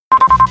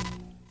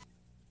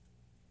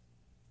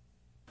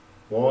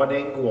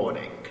Warning,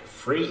 warning.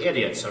 3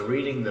 idiots are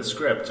reading the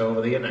script over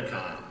the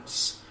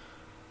intercoms.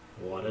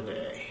 What a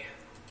day.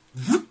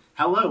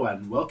 Hello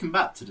and welcome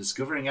back to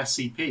Discovering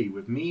SCP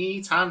with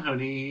me,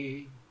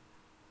 Tanhoney.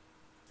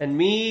 And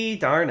me,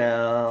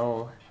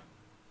 Darnell.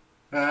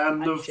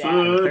 And the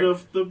third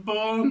of the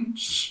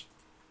bunch.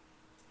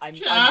 I'm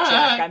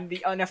Jack. I'm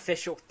the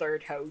unofficial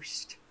third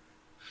host.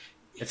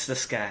 It's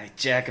this guy,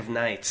 Jack of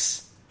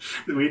Knights.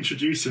 We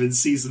introduce him in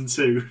Season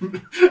 2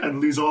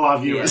 and lose all our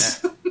viewers.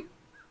 Yeah.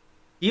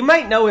 You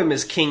might know him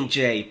as King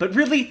J, but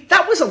really,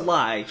 that was a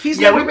lie. He's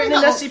never written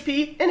an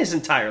SCP in his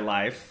entire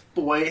life.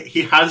 But wait,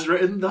 he has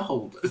written The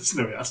Holders.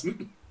 No, he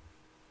hasn't.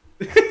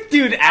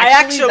 Dude,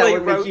 I actually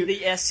wrote the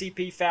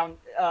SCP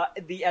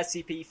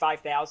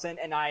 5000,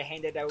 and I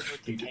handed over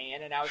to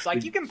Tan, and I was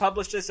like, "You can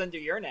publish this under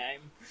your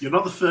name." You're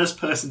not the first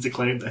person to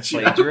claim this.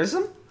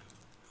 Plagiarism?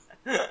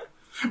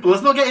 But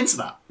let's not get into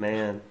that.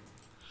 Man.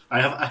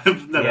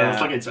 Let's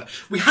not get into that.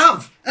 We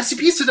have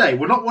SCPs today.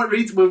 We're not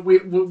worried.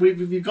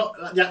 We've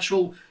got the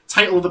actual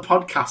title of the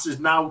podcast is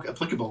now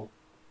applicable.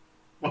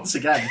 Once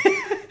again.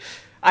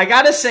 I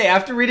gotta say,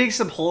 after reading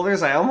some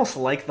holders, I almost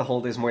like the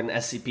holders more than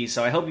SCP,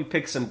 so I hope you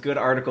pick some good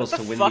articles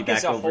to win me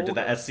back over to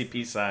the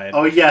SCP side.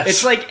 Oh, yes.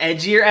 It's like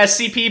edgier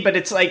SCP, but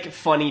it's like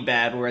funny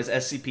bad, whereas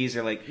SCPs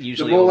are like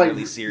usually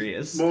really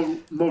serious.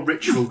 More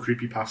ritual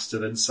creepypasta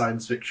than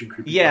science fiction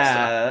creepypasta.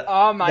 Yeah.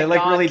 Oh my god. They're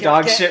like really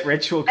dog shit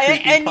ritual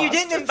creepypasta. And you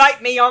didn't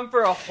invite me on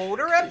for a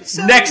holder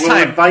episode? Next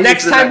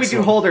time we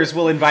do holders,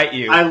 we'll invite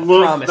you. I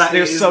love that.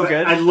 They're so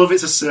good. I love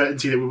it's a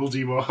certainty that we will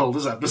do more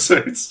holders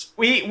episodes.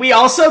 We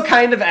also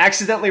kind of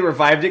accidentally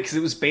revived it because it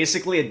was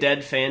basically a dead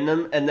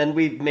fandom, and then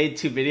we made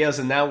 2 videos,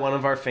 and now one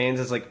of our fans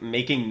is like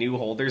making new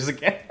holders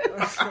again.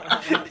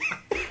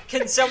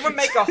 Can someone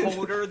make a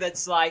holder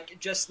that's like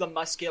just the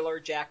muscular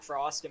Jack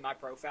Frost in my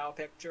profile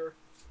picture?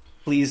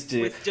 Please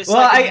do. With just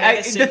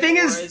the thing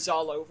is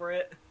all over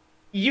it.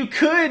 You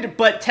could,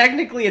 but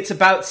technically it's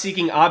about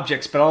seeking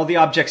objects, but all the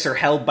objects are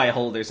held by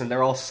holders, and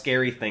they're all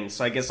scary things,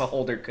 so I guess a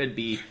holder could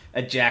be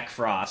a Jack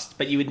Frost,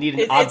 but you would need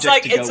an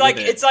object to go with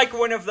it. It's like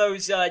one of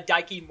those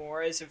Daiki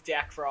Moras of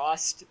Jack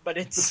Frost, but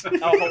it's a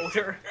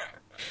holder.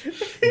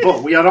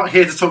 But we are not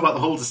here to talk about the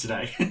holders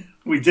today.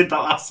 We did that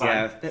last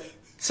time. Yeah.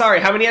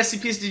 Sorry, how many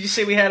SCPs did you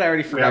say we had? I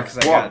already forgot because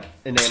I got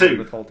enamored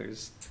with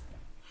holders.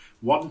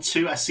 2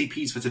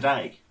 SCPs for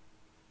today.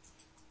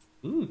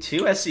 Ooh,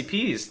 2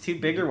 SCPs. 2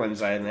 bigger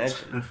ones, I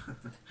imagine.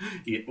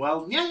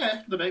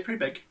 Yeah, they're pretty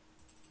big.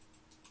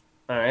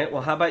 Alright,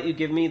 well, how about you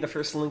give me the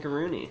first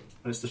Linkaroony?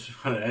 Here's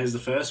the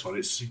first one.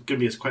 It's going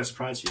to be quite a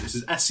surprise to you. This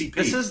is SCP.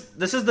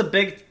 This is the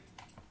big...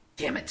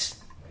 Damn it.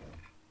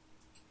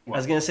 What? I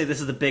was going to say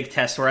this is the big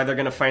test. We're either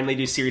going to finally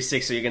do Series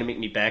 6 or you're going to make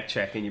me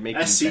backtrack, and you're making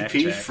me backtrack.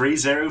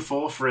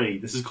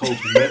 SCP-3043. This is called...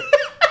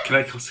 Can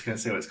I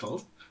say what it's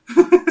called?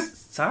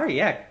 Sorry,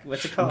 yeah.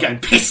 What's it called? I'm getting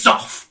pissed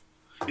off!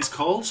 It's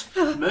called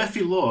Murphy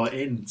Law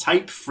in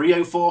Type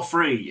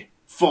 3043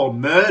 for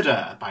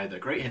Murder by the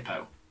Great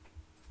Hippo.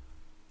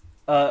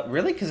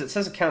 Really? Because it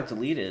says account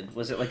deleted.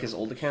 Was it like his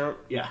old account?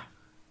 Yeah.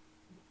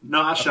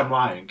 No, actually, I'm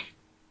lying.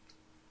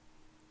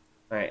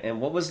 Alright,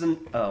 and what was the...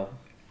 Oh.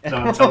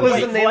 No, what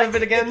was the name of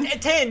it again?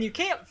 Tan, you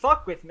can't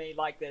fuck with me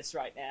like this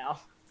right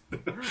now.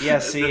 Yeah,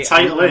 see, the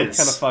title is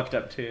kind of fucked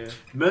up too.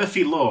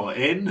 Murphy Law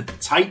in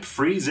Type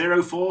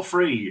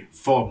 3043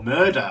 for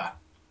Murder.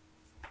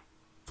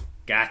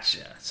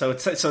 Gotcha. So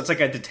it's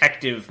like a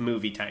detective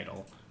movie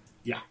title.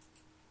 Yeah.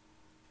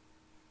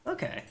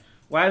 Okay.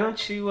 Why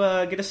don't you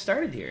get us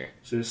started here?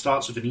 So it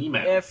starts with an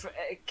email. If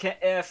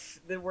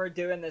we're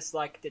doing this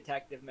like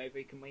detective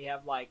movie, can we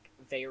have like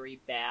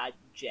very bad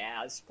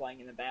jazz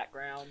playing in the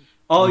background?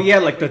 Oh yeah,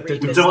 like we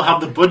don't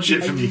have the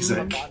budget for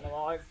music.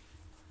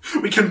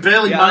 We can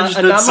barely manage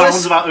the Anomalous,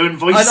 sounds of our own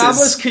voices.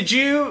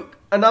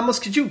 Anomalous,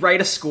 could you write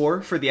a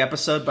score for the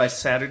episode by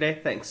Saturday?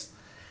 Thanks.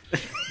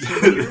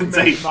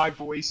 Make my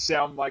voice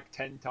sound like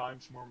 10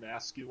 times more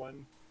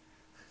masculine.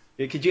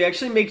 Yeah, could you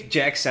actually make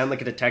Jack sound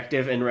like a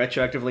detective and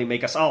retroactively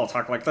make us all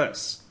talk like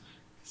this?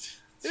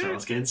 So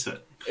let's get into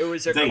it. It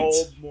was a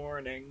cold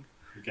morning.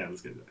 Okay,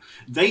 let's get into it.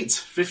 Date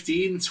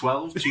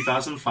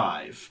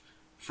 15/12/2005.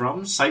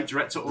 From Site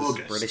Director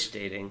August. British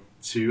dating.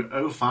 To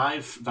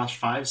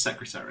 05-5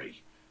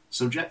 Secretary.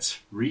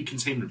 Subject,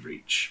 Recontainment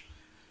Breach.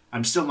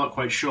 I'm still not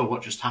quite sure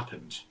what just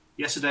happened.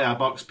 Yesterday, our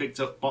bots picked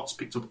up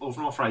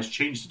unauthorized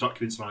changes to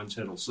documents on our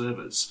internal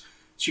servers.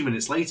 2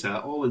 minutes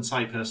later, all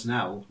in-site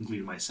personnel,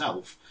 including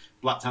myself,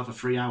 blacked out for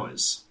 3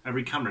 hours.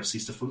 Every camera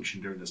ceased to function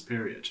during this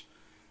period.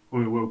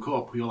 When we woke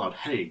up, we all had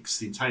headaches.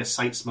 The entire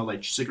site smelled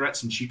like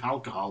cigarettes and cheap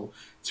alcohol.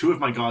 2 of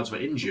my guards were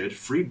injured.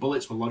 3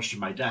 bullets were lodged in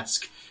my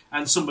desk,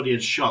 and somebody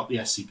had shot the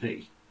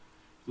SCP.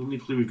 The only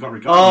clue we've got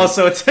regarding... Oh,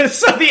 so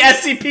the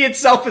SCP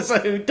itself is a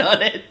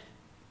whodunit.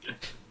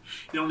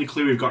 The only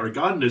clue we've got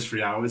regarding those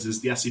 3 hours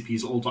is the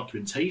SCP's old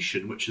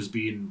documentation, which has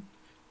been,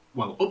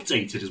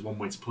 updated is one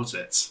way to put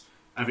it.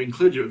 I've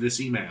included it with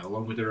this email,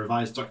 along with the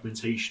revised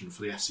documentation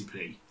for the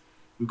SCP.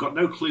 We've got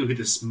no clue who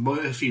this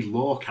Murphy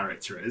Law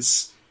character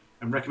is,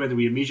 and recommend that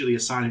we immediately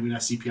assign him an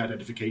SCP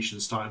identification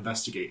and start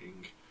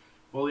investigating.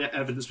 All the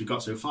evidence we've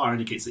got so far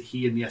indicates that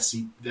he and the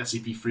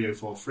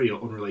SCP-3043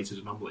 are unrelated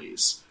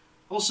anomalies.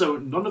 Also,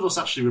 none of us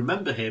actually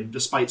remember him,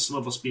 despite some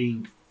of us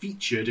being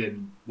featured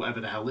in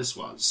whatever the hell this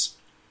was.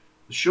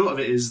 The short of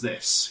it is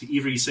this.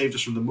 Either he saved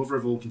us from the mother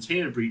of all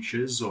container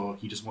breaches, or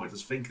he just wanted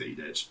us to think that he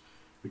did.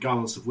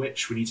 Regardless of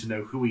which, we need to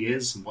know who he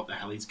is and what the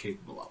hell he's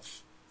capable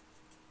of.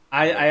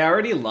 I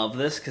already love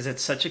this because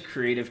it's such a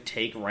creative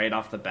take right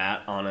off the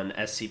bat on an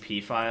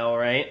SCP file,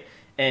 right?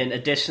 And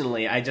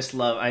additionally, I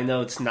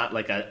know it's not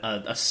like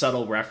a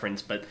subtle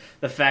reference, but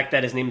the fact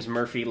that his name's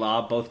Murphy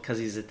Law, both because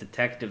he's a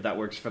detective that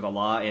works for the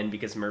law and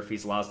because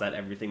Murphy's Law is that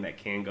everything that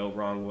can go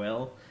wrong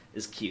will,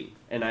 is cute.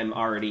 And I'm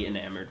already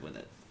enamored with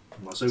it.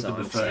 Let's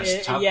open the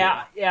first tab.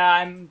 Yeah,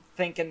 I'm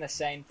thinking the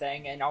same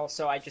thing. And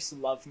also, I just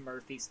love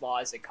Murphy's Law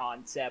as a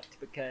concept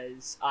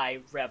because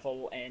I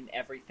revel in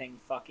everything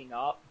fucking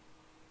up.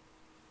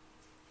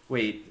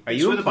 Wait, are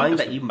you implying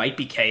that you might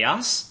be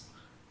Chaos?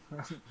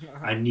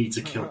 I need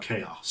to kill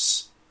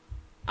Chaos.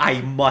 I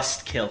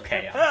must kill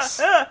Chaos.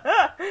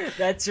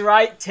 That's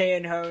right,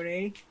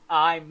 Tanhoney.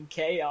 I'm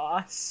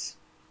Chaos.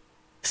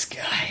 This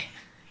guy.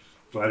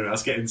 But anyway,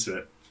 let's get into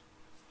it.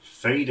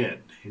 Fade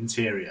in.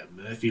 Interior.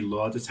 Murphy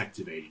Law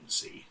Detective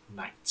Agency.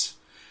 Night.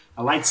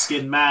 A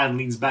light-skinned man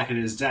leans back at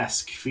his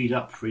desk, feet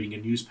up, reading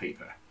a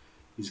newspaper.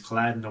 He's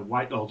clad in a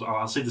white...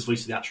 I'll say this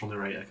voice to the actual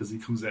narrator, because he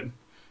comes in.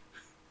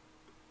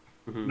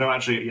 Mm-hmm. No,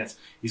 actually, yes.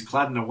 He's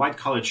clad in a white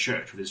collared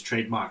shirt with his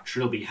trademark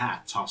trilby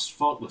hat tossed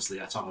faultlessly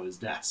atop of his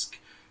desk.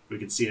 We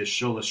can see his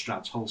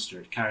shoulder-strapped holster.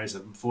 It carries a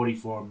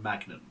 .44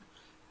 Magnum.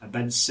 A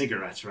bent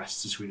cigarette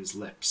rests between his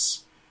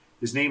lips.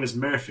 His name is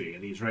Murphy,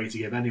 and he's ready to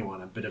give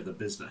anyone a bit of the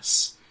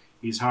business.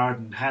 He's hard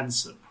and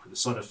handsome, with the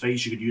sort of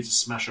face you could use to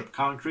smash up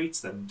concrete,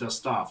 then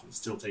dust off and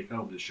still take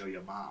home to show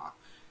your ma.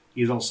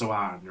 He's also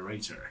our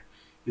narrator.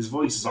 His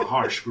voice is a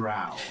harsh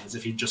growl, as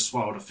if he'd just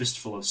swallowed a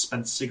fistful of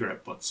spent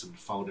cigarette butts and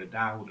followed it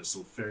down with a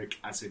sulfuric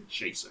acid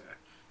chaser.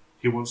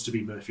 He wants to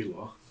be Murphy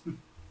Law.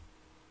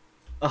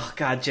 Oh,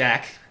 God,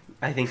 Jack.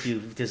 I think you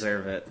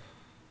deserve it.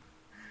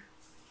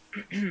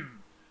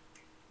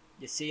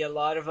 You see a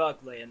lot of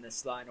ugly in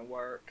this line of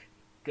work.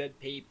 Good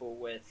people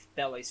with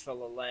bellies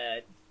full of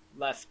lead,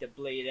 left to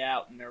bleed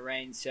out in the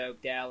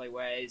rain-soaked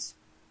alleyways.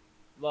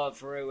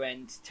 Love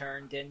ruined,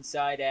 turned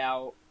inside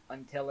out,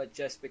 until it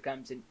just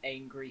becomes an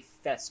angry,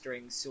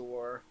 festering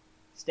sore.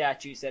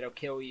 Statues that'll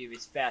kill you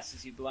as fast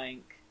as you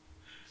blink.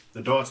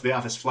 The door to the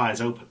office flies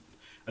open.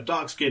 A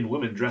dark-skinned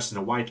woman dressed in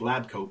a white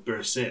lab coat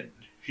bursts in.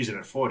 She's in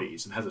her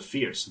 40s and has a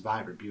fierce,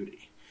 vibrant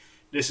beauty.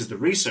 This is the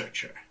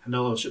researcher, and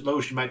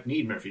although she might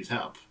need Murphy's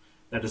help,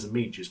 that doesn't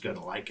mean she's going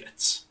to like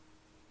it.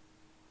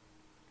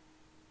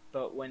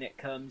 But when it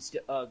comes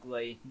to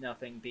ugly,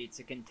 nothing beats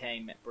a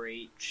containment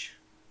breach.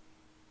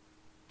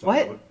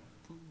 What?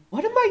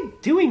 What am I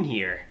doing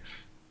here?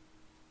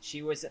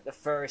 She wasn't the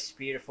first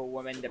beautiful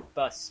woman to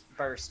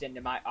burst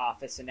into my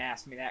office and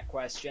ask me that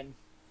question.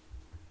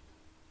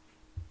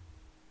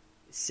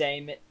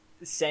 Same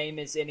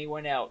as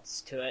anyone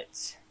else,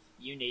 Toots.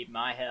 You need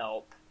my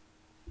help.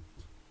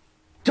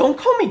 Don't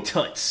call me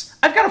Toots!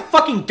 I've got a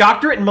fucking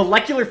doctorate in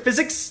molecular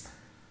physics!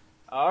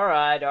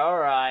 Alright.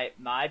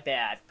 My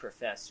bad,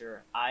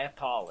 Professor. I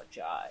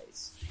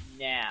apologize.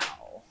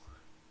 Now...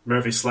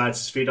 Murphy slides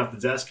his feet off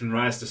the desk and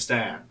rises to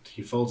stand.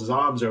 He folds his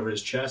arms over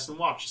his chest and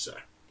watches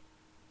her.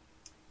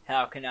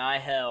 How can I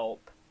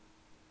help?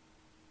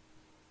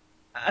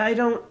 I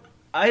don't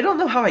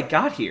know how I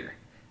got here.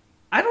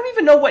 I don't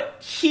even know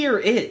what here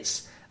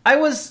is.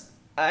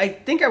 I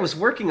think I was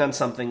working on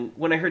something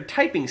when I heard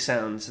typing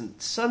sounds,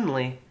 and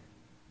suddenly...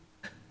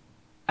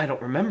 I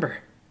don't remember.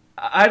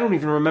 I don't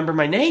even remember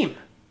my name.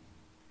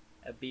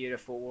 A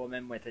beautiful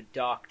woman with a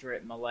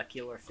doctorate in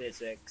molecular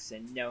physics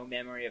and no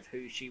memory of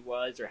who she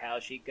was or how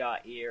she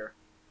got here.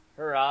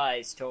 Her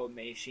eyes told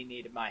me she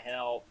needed my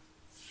help.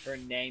 Her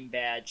name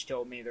badge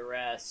told me the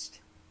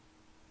rest.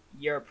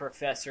 You're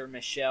Professor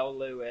Michelle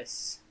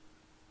Lewis.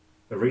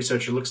 The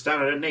researcher looks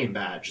down at her name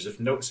badge as if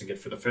noticing it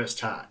for the first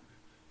time.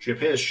 She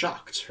appears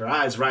shocked. Her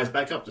eyes rise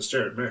back up to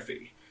stare at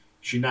Murphy.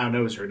 She now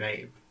knows her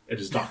name. It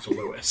is Dr.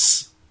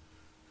 Lewis.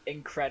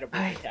 Incredible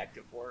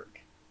detective work.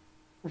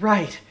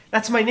 Right,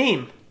 that's my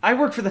name. I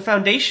work for the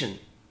Foundation.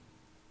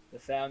 The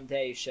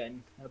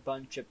Foundation, a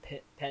bunch of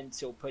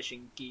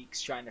pencil-pushing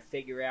geeks trying to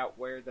figure out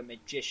where the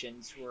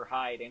magicians were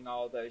hiding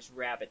all those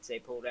rabbits they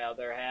pulled out of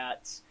their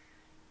hats.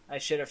 I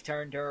should have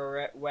turned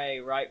her away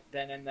right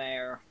then and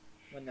there.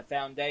 When the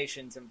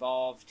Foundation's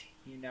involved,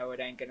 you know it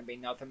ain't gonna be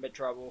nothing but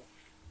trouble.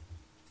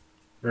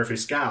 Murphy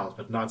scowls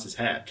but nods his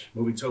head,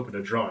 moving to open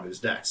a drawer on his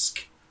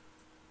desk.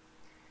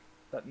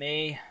 But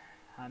me,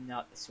 I'm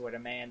not the sort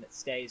of man that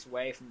stays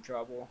away from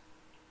trouble.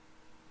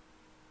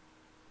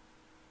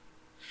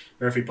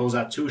 Murphy pulls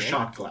out 2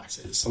 shot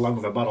glasses, along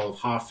with a bottle of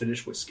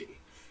half-finished whiskey.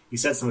 He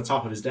sets them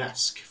atop of his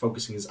desk,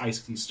 focusing his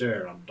icy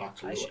stare on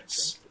Dr. Lewis. I should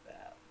drink to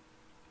that.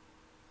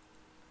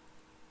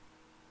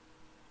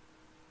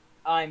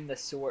 I'm the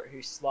sort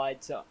who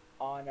slides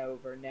on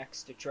over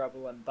next to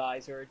trouble and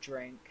buys her a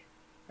drink.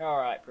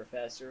 Alright,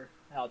 Professor.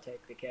 I'll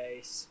take the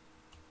case.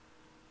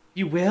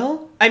 You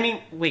will? I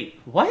mean, wait,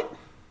 what?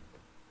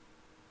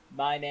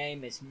 My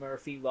name is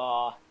Murphy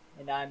Law,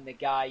 and I'm the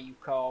guy you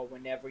call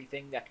when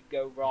everything that could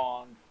go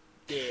wrong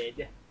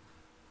did.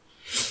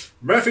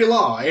 Murphy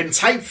Law in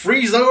Type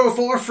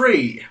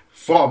 3043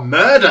 for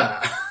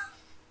murder.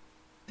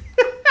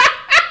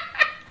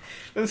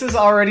 This is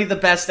already the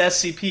best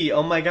SCP.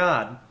 Oh my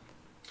god.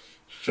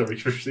 Shall we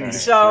proceed?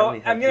 So,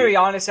 I'm going to be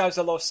honest, I was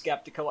a little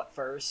skeptical at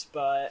first,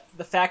 but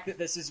the fact that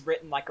this is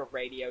written like a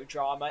radio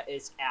drama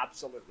is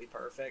absolutely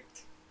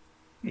perfect.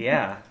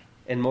 Yeah,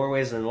 in more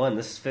ways than one.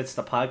 This fits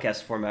the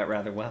podcast format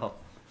rather well.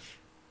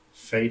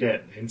 Fade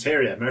in.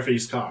 Interior,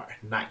 Murphy's car.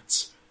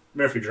 Night.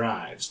 Murphy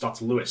drives.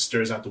 Dr. Lewis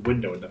stares out the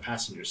window in the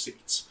passenger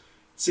seat.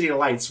 City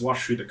lights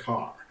wash through the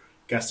car,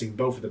 casting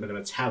both of them in a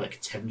metallic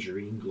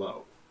tangerine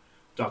glow.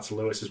 Dr.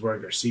 Lewis is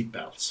wearing her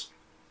seatbelt.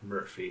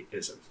 Murphy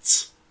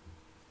isn't.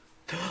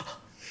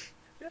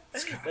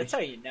 That's how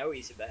you know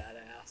he's a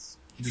badass.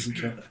 He doesn't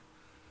care.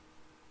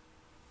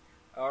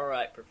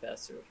 Alright,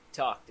 Professor,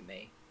 talk to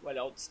me. What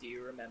else do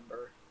you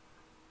remember?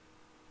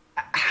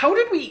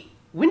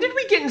 When did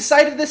we get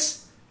inside of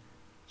this?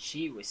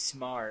 She was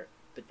smart,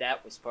 but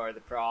that was part of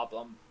the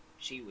problem.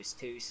 She was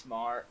too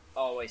smart,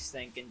 always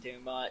thinking too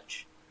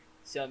much.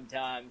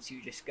 Sometimes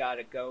you just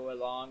gotta go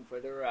along for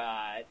the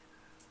ride.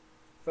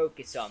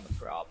 Focus on the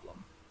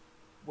problem.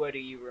 What do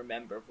you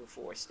remember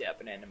before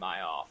stepping into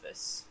my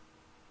office?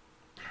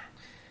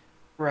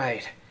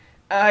 Right.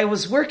 I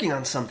was working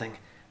on something.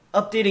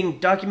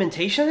 Updating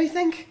documentation, I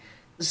think?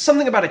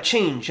 Something about a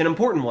change, an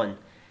important one.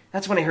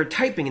 That's when I heard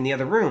typing in the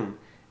other room.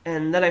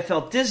 And then I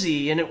felt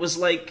dizzy, and it was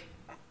like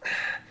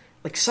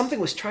something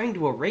was trying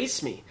to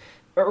erase me.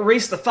 Or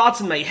erase the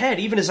thoughts in my head,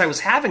 even as I was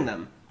having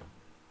them.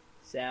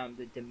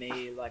 Sounded to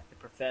me like the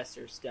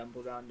professor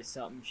stumbled onto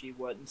something she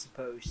wasn't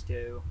supposed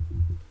to.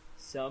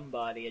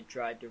 Somebody had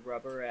tried to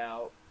rub her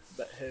out,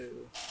 but who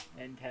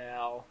and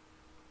how?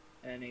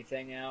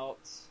 Anything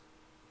else?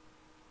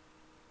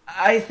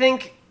 I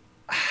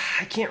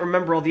can't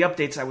remember all the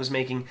updates I was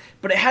making,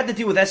 but it had to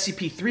do with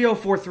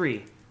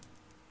SCP-3043.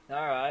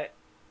 Alright.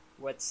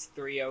 What's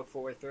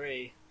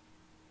 3043?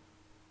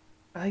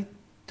 I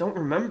don't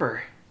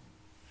remember.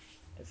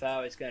 If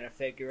I was going to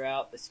figure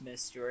out this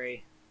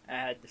mystery, I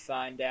had to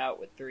find out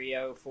what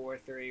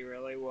 3043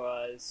 really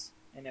was.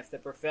 And if the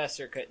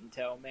professor couldn't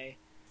tell me,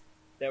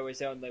 there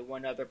was only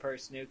one other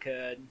person who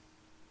could.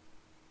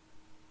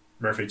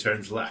 Murphy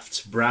turns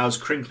left, brows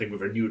crinkling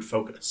with renewed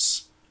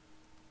focus.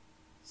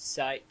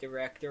 Site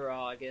Director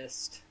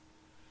August.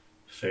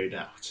 Fade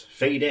out.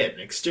 Fade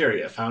in.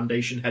 Exterior,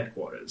 Foundation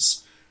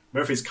headquarters.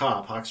 Murphy's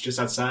car parks just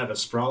outside of a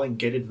sprawling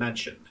gated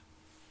mansion.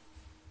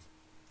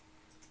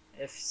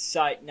 If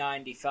Site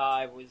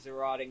 95 was the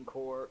rotting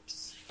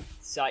corpse,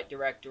 Site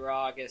Director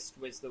August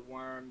was the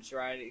worms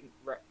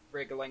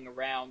wriggling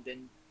around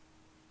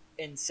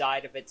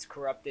inside of its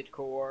corrupted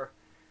core.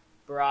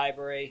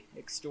 Bribery,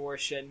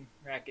 extortion,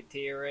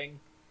 racketeering.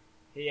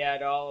 He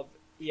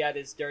had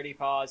his dirty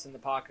paws in the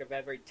pocket of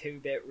every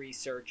 2-bit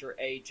researcher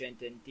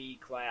agent in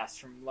D-Class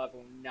from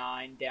level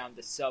 9 down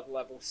to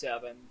sub-level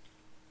 7.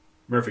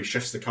 Murphy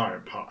shifts the car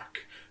in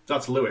park.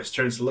 Dr. Lewis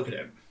turns to look at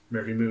him.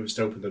 Murphy moves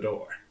to open the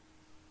door.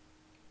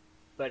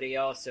 But he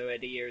also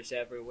had ears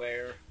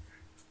everywhere.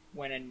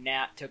 When a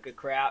gnat took a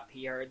crap,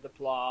 he heard the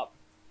plop.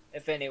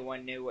 If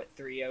anyone knew what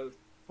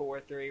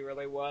 3043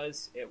 really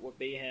was, it would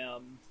be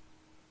him.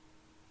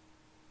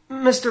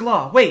 Mr.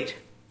 Law, wait!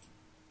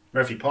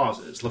 Murphy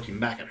pauses, looking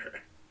back at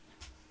her.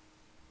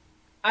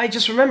 I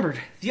just remembered.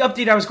 The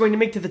update I was going to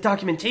make to the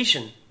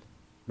documentation.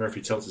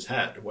 Murphy tilts his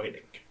head,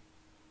 waiting.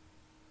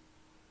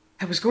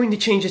 I was going to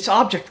change its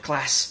object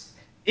class.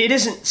 It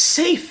isn't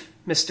safe,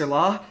 Mr.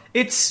 Law.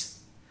 It's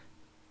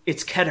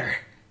Keter.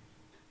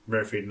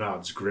 Murphy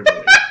nods grimly,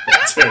 then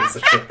turns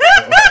the ship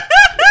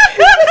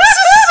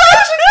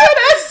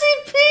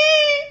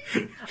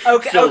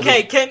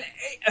Okay, can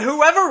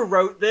whoever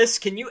wrote this,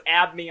 can you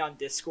add me on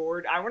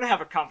Discord? I want to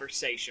have a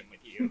conversation with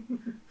you.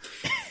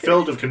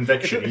 Filled of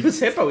conviction, It was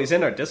Hippo. He's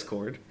in our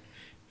Discord.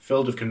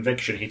 Filled of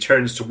conviction, he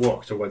turns to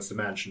walk towards the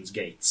mansion's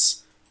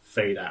gates.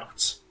 Fade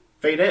out.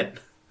 Fade in.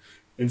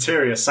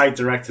 Interior, Site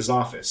Director's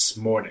office.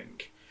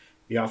 Morning.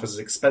 The office is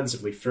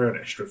expensively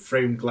furnished, with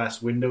framed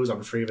glass windows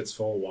on 3 of its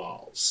 4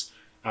 walls.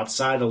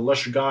 Outside, a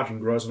lush garden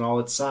grows on all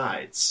its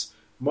sides.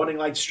 Morning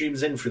light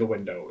streams in through the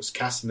windows,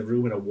 casting the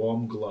room in a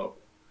warm glow.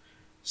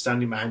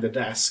 Standing behind the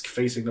desk,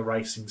 facing the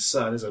rising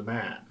sun, is a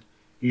man.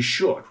 He's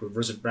short, with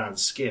russet brown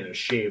skin, a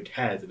shaved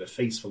head, and a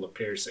face full of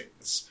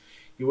piercings.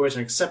 He wears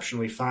an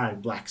exceptionally fine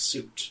black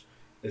suit.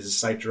 This is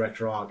Site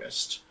Director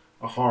August,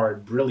 a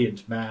hard,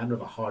 brilliant man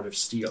with a heart of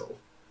steel.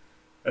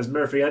 As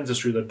Murphy enters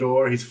through the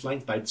door, he's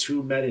flanked by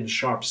 2 men in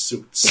sharp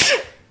suits.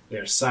 They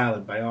are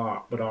silent but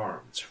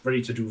armed,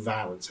 ready to do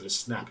violence at a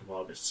snap of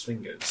August's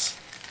fingers.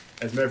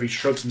 As Murphy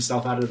shrugs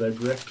himself out of their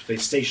grip, they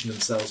station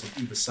themselves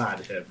on either side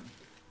of him.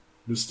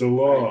 Mr.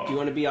 Law. Do you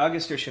want to be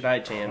August or should I,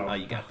 Jan? Oh,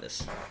 you got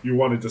this. You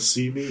wanted to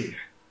see me?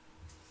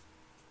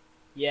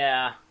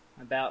 Yeah,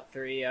 about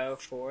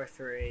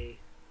 3043.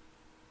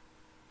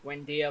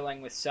 When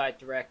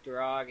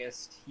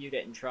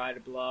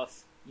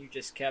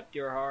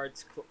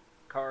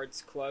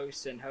cards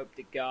close and hope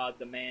to God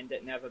the man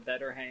didn't have a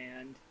better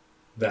hand.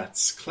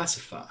 That's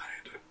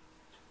classified.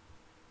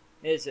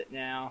 Is it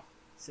now?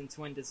 Since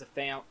when does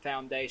a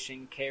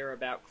foundation care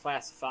about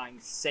classifying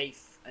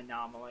safe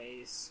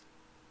anomalies?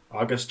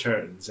 August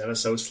turns ever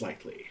so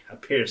slightly. A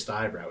pierced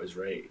eyebrow is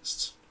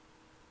raised.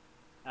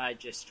 I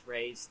just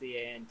raised the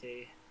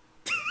ante.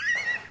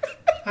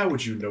 How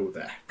would you know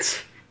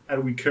that?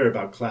 And we care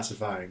about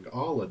classifying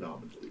all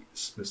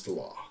anomalies, Mr.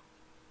 Law.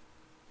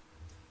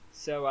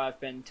 So I've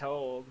been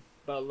told,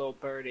 but a little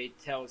birdie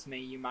tells me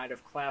you might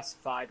have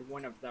classified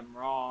one of them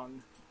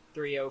wrong.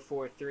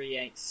 3043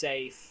 ain't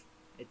safe.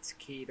 It's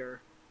Keter.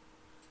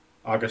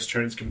 August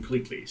turns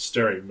completely,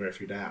 staring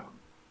Murphy down.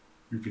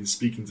 You've been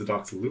speaking to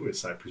Dr.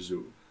 Lewis, I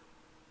presume.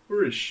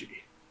 Where is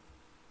she?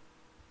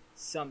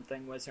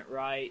 Something wasn't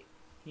right.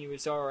 He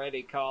was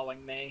already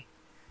calling me.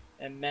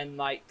 And men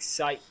like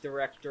Site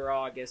Director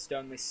August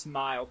only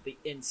smiled the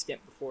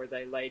instant before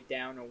they laid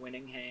down a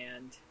winning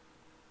hand.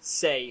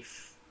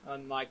 Safe,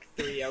 unlike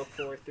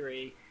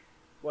 3043.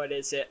 What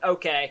is it?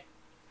 Okay.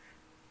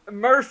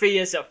 Murphy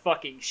is a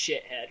fucking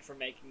shithead for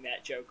making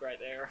that joke right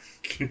there.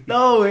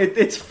 No,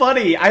 it's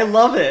funny. I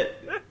love it.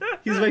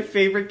 He's my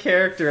favorite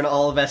character in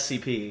all of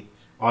SCP.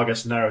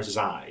 August narrows his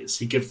eyes.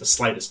 He gives the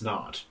slightest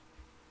nod.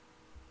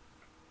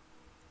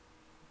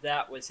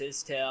 That was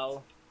his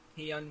tell.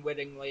 He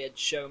unwittingly had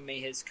shown me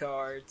his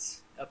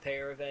cards. A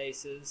pair of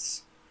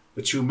aces.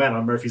 The two men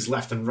on Murphy's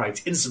left and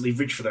right instantly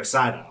reach for their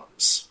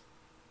sidearms.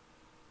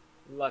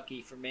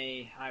 Lucky for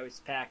me, I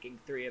was packing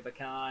three of a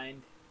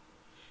kind.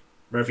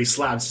 Murphy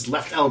slams his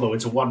left elbow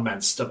into one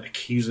man's stomach.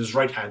 He uses his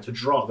right hand to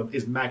draw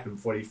his Magnum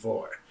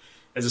 44.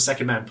 As the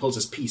second man pulls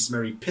his piece,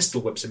 Murphy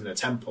pistol whips him in the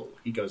temple.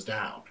 He goes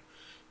down.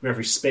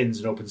 Murphy spins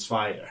and opens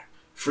fire.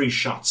 3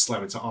 shots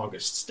slam into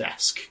August's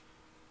desk.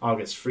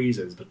 August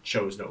freezes, but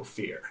shows no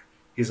fear.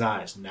 His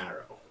eyes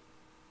narrow.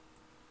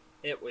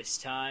 It was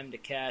time to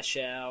cash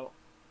out.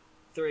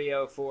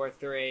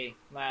 3043,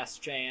 last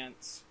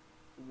chance.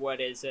 What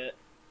is it?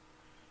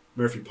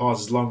 Murphy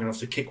pauses long enough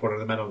to kick one of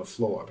the men on the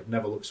floor, but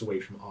never looks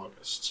away from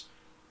August.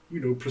 You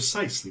know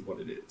precisely what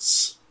it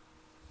is.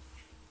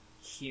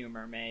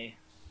 Humor me.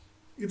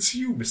 It's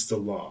you,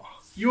 Mr. Law.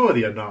 You're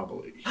the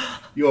anomaly.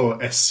 You're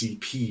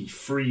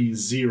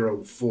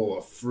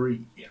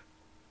SCP-3043.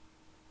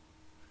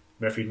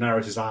 Murphy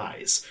narrows his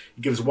eyes.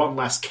 He gives one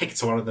last kick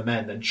to one of the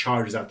men, then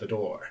charges out the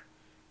door.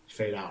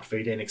 Fade out,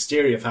 fade in.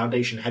 Exterior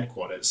Foundation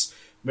headquarters.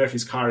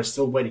 Murphy's car is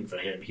still waiting for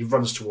him. He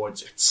runs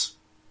towards it.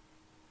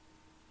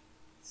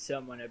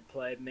 Someone had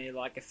played me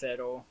like a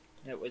fiddle.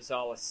 It was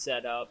all a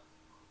setup,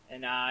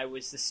 and I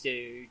was the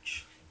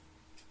stooge.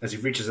 As he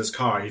reaches his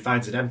car, he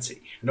finds it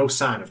empty. No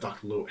sign of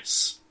Dr.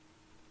 Lewis.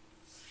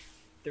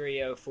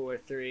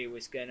 3043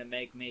 was going to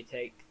make me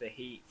take the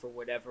heat for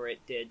whatever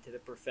it did to the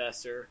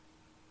professor.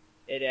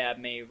 It had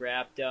me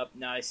wrapped up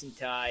nice and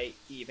tight,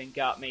 even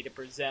got me to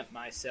present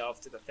myself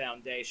to the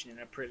Foundation in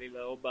a pretty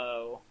little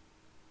bow.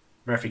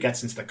 Murphy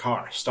gets into the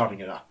car, starting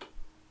it up.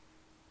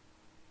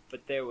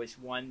 But there was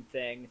one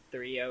thing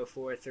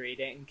 3043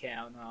 didn't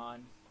count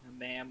on. A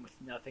man with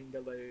nothing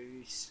to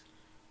lose.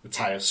 The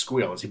tires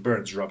squeal as he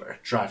burns rubber,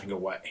 driving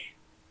away.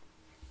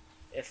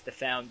 If the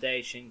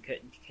Foundation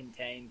couldn't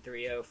contain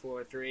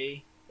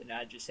 3043, then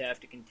I'd just have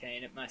to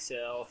contain it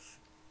myself.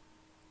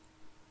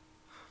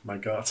 My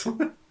God.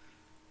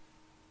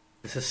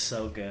 This is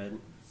so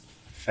good.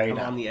 Fade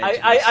out. On the edge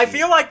I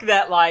feel like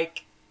that,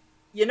 like,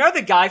 you know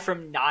the guy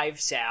from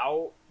Knives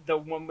Out? The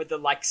one with the,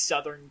 like,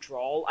 southern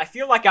drawl? I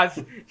feel like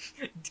I've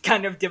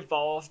kind of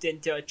devolved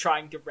into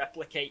trying to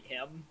replicate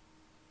him.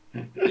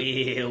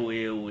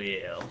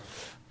 Will.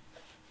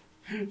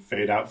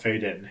 Fade out,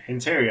 fade in.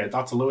 Interior,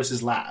 Dr.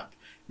 Lewis's lab.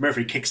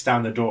 Murphy kicks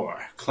down the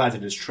door, clad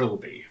in his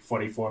trilby,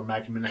 44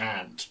 Magnum in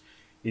hand.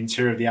 The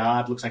interior of the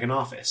lab looks like an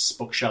office.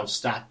 Bookshelves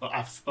stuffed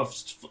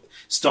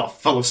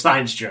full of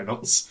science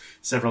journals.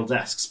 Several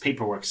desks,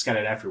 paperwork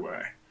scattered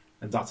everywhere.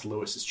 And Dr.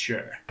 Lewis's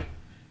chair.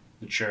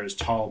 The chair's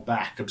tall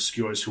back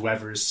obscures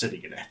whoever is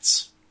sitting in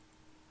it.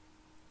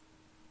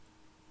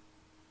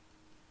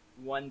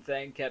 One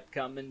thing kept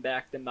coming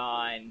back to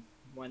mind.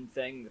 One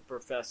thing the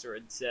professor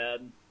had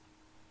said.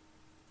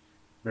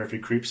 Murphy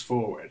creeps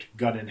forward,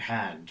 gun in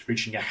hand,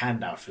 reaching a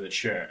hand out for the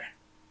chair.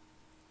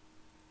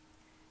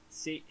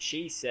 See,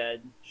 she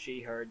said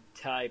she heard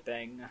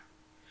typing.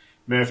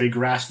 Murphy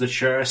grasps the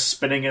chair,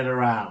 spinning it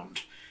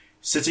around.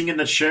 Sitting in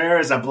the chair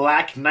is a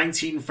black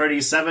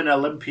 1937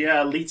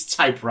 Olympia Elite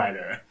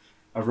typewriter.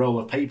 A roll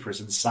of papers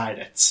inside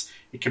it.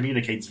 It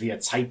communicates via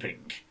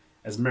typing.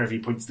 As Murphy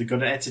points the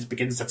gun at it, it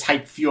begins to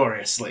type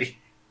furiously.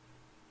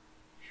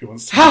 He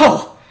wants to...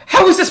 How?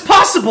 How is this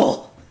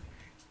possible?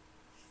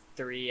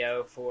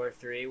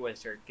 3043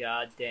 was her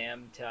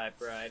goddamn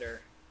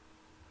typewriter.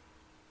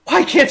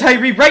 Why can't I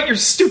rewrite your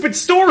stupid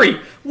story?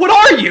 What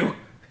are you?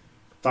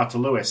 Dr.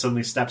 Lewis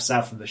suddenly steps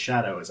out from the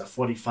shadows, a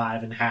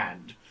 45 in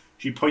hand.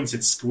 She points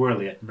it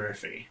squarely at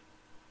Murphy.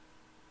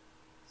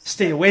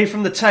 Stay away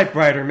from the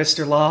typewriter,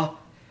 Mr. Law.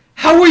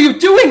 How are you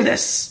doing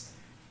this?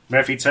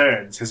 Murphy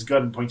turns, his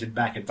gun pointed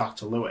back at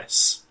Dr.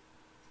 Lewis.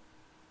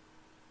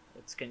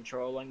 It's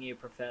controlling you,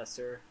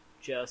 Professor,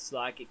 just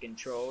like it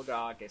controlled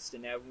August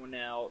and everyone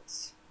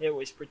else. It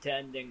was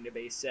pretending to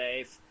be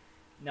safe,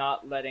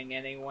 not letting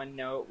anyone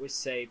know it was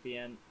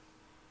sapient.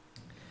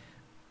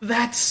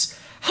 That's...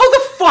 How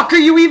the fuck are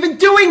you even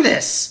doing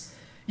this?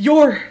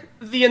 You're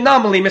the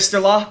anomaly,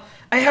 Mr. Law.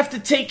 I have to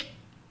take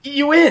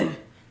you in.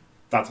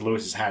 Dr.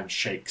 Lewis's hand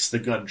shakes. The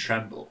gun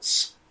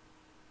trembles.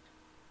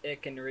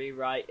 It can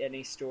rewrite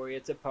any story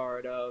it's a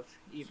part of,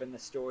 even the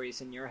stories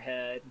in your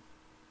head.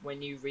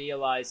 When you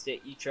realized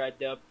it, you tried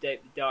to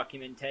update the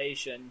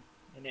documentation,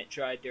 and it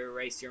tried to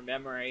erase your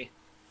memory.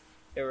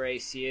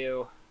 Erase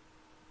you.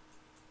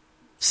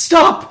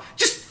 Stop!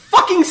 Just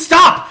fucking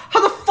stop!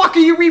 How the fuck are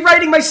you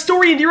rewriting my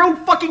story into your own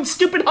fucking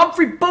stupid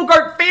Humphrey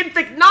Bogart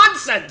fanfic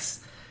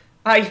nonsense?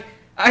 I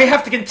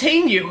have to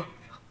contain you.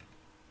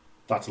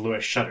 Dr.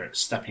 Lewis shudders,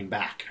 stepping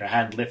back. Her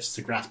hand lifts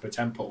to grasp her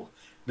temple.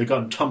 The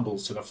gun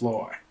tumbles to the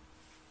floor.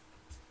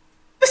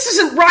 This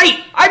isn't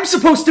right! I'm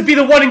supposed to be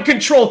the one in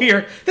control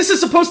here! This is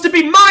supposed to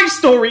be my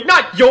story,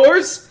 not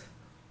yours!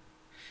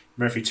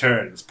 Murphy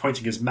turns,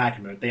 pointing his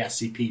magnum at the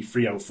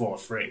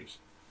SCP-3043.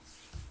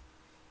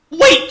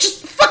 Wait!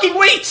 Just fucking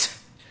wait!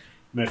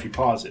 Murphy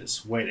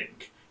pauses, waiting.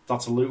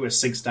 Dr. Lewis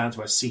sinks down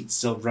to her seat,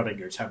 still rubbing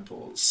her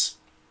temples.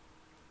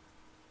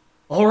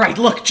 Alright,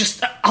 look,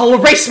 I'll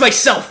erase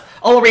myself!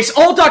 I'll erase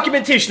all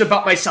documentation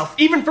about myself,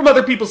 even from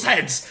other people's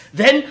heads.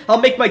 Then,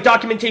 I'll make my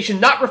documentation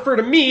not refer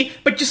to me,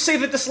 but just say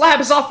that this lab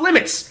is off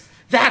limits.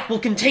 That will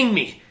contain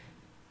me.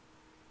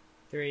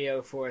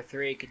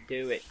 3043 could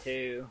do it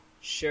too.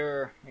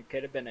 Sure, it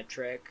could have been a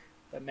trick,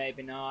 but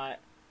maybe not.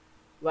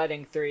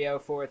 Letting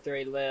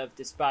 3043 live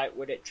despite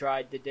what it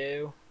tried to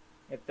do,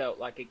 it felt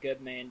like a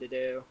good man to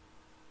do.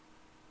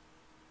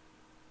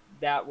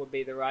 That would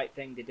be the right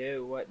thing to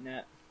do, wouldn't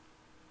it?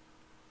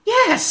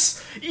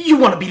 Yes! You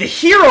want to be the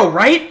hero,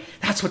 right?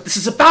 That's what this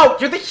is about!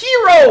 You're the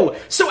hero!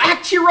 So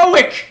act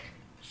heroic!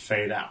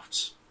 Fade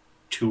out.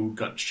 2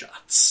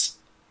 gunshots.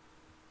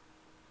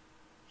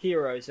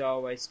 Heroes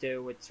always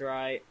do what's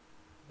right.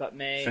 But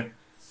me...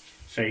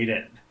 Fade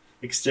in.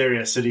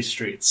 Exterior city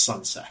streets,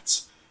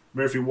 sunset.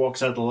 Murphy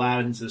walks out of the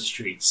lab into the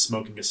streets,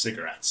 smoking a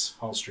cigarette,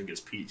 holstering his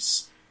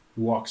piece.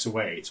 He walks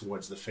away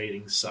towards the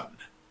fading sun.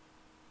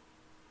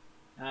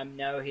 I'm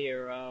no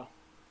hero.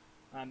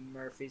 I'm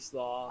Murphy's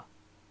Law.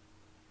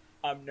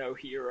 I'm no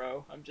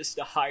hero. I'm just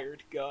a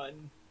hired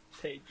gun,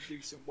 paid to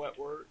do some wet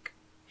work.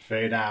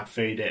 Fade out,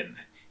 fade in.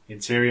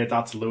 Interior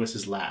Dr.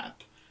 Lewis's lab.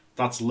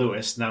 Dr.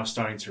 Lewis, now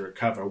starting to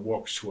recover,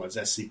 walks towards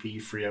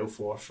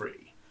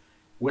SCP-3043.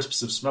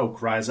 Wisps of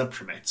smoke rise up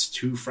from it,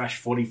 2 fresh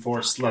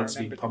 44 slugs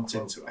being pumped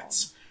into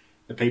it.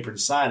 The paper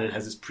inside it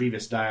has its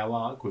previous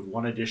dialogue, with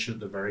 1 addition at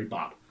the very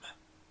bottom.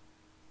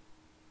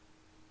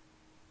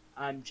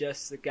 I'm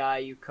just the guy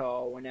you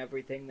call when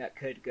everything that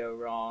could go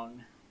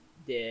wrong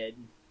did.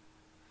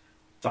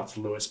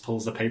 Dr. Lewis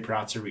pulls the paper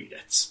out to read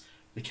it.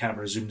 The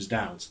camera zooms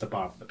down to the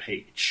bottom of the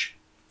page.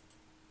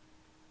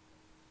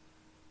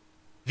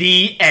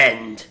 The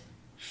end.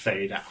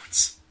 Fade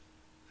out.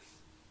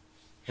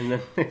 And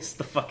then it's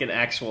the fucking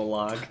actual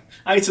log.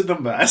 Item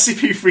number,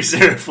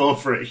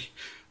 SCP-3043.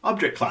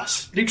 Object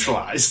class,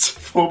 neutralized.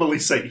 Formerly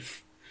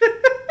safe.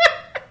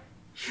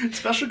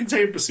 Special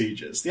containment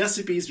procedures. The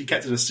SCP is to be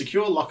kept in a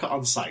secure locker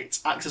on site.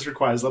 Access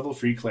requires level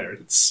 3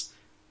 clearance.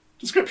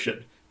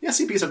 Description. The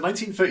SCP is a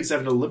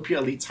 1937 Olympia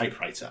Elite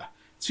typewriter.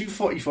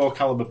 244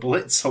 caliber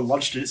bullets are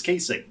lodged in its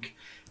casing.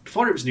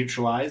 Before it was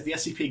neutralized, the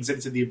SCP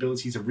exhibited the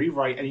ability to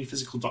rewrite any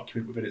physical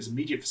document within its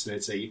immediate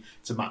vicinity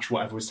to match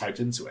whatever was typed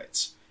into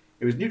it.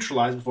 It was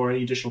neutralized before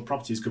any additional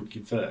properties could be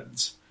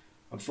confirmed.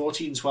 On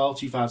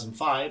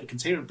 14/12/2005, a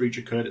containment breach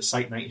occurred at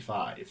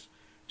Site-95.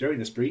 During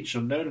this breach,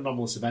 unknown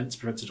anomalous events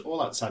prevented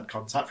all outside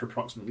contact for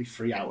approximately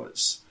 3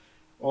 hours.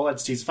 All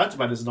entities affected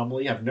by this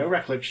anomaly have no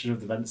recollection of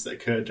the events that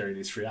occurred during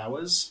these 3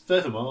 hours.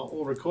 Furthermore,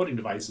 all recording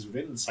devices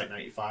within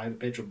Site-95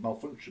 appear to have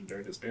malfunctioned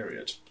during this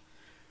period.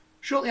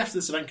 Shortly after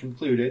this event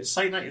concluded,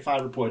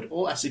 Site-95 reported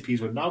all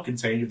SCPs were now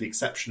contained with the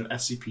exception of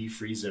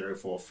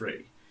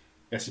SCP-3043.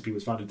 The SCP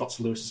was found in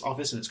Dr. Lewis's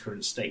office in its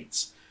current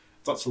state.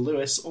 Dr.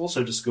 Lewis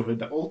also discovered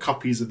that all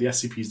copies of the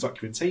SCP's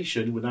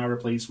documentation were now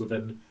replaced with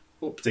an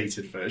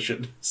updated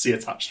version. See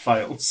attached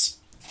files.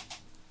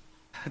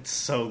 That's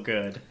so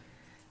good.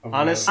 Oh,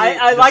 Honestly,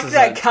 I this like is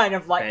that a kind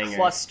of like banger.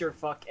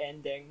 clusterfuck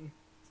ending.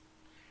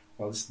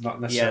 Well, it's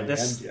not necessarily Yeah,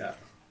 the end yet.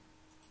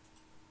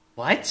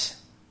 What?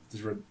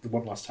 There's the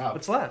one last tab.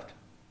 What's left?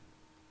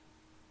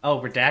 Oh,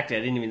 redacted.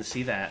 I didn't even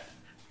see that.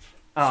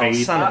 Oh,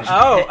 Fade. son of a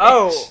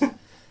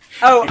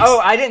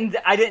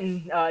I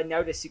didn't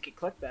notice you could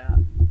click that.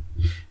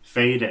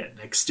 Fade in.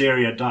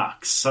 Exterior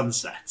docks.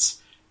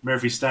 Sunsets.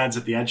 Murphy stands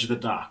at the edge of the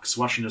docks,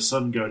 watching the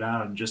sun go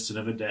down on just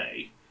another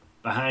day.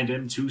 Behind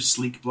him, 2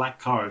 sleek black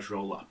cars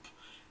roll up.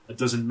 A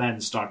dozen men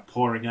start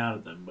pouring out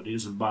of them, but he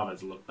doesn't bother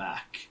to look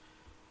back.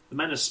 The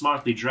men are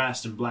smartly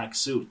dressed in black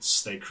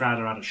suits. They crowd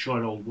around a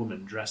short old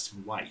woman dressed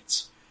in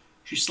white.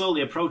 She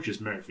slowly approaches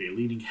Murphy,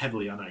 leaning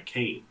heavily on her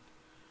cane.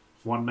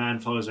 One man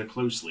follows her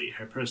closely,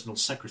 her personal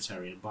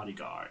secretary and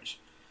bodyguard.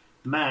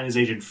 The man is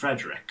Agent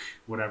Frederick.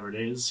 Whatever it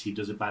is, he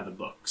does it by the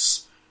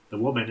books. The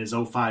woman is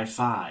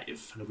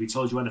 055, and if we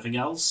told you anything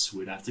else,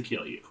 we'd have to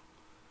kill you.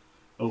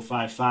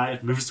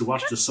 055 moves to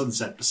watch the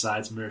sunset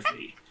beside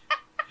Murphy.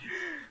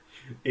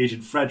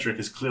 Agent Frederick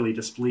is clearly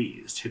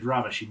displeased. He'd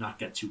rather she not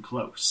get too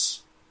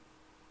close.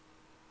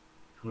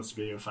 Who wants to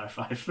be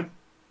 055?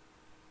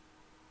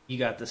 You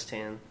got this,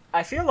 Tan.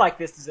 I feel like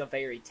this is a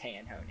very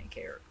Tan-Honing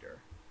character.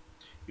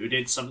 You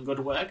did some good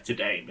work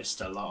today,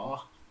 Mr.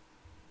 Law.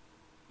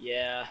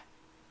 Yeah.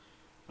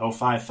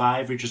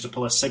 055 reaches to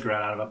pull a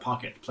cigarette out of her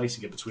pocket,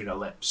 placing it between her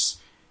lips.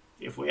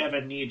 If we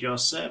ever need your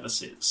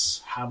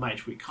services, how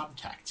might we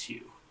contact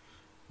you?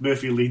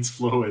 Murphy leans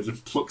forward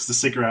and plucks the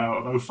cigarette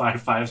out of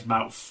 055's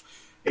mouth.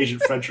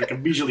 Agent Frederick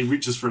immediately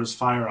reaches for his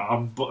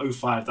firearm, but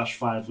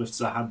 05-5 lifts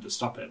her hand to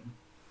stop him.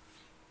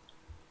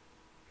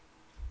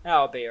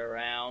 I'll be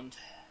around.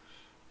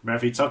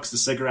 Murphy tucks the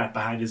cigarette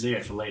behind his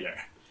ear for later.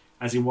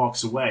 As he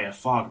walks away, a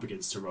fog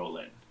begins to roll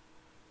in.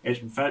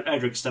 Agent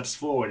Frederick steps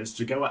forward as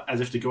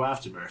if to go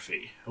after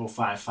Murphy.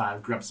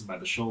 055 grabs him by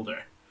the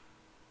shoulder.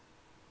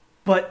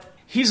 But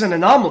he's an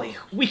anomaly.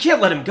 We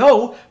can't let him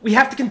go. We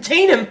have to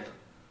contain him.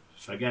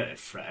 Forget it,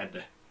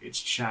 Fred.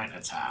 It's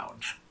Chinatown.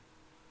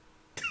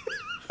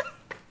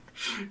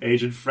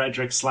 Agent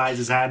Frederick slides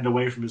his hand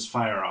away from his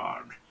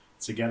firearm.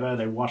 Together,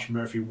 they watch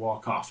Murphy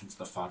walk off into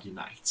the foggy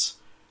night.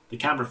 The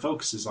camera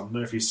focuses on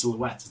Murphy's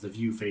silhouette as the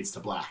view fades to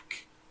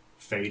black.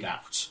 Fade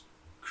out.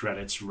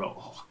 Credits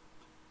roll.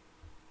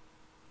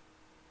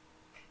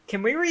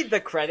 Can we read the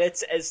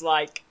credits as,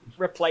 like,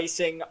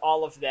 replacing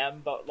all of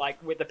them, but,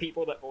 like, with the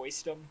people that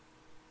voiced them?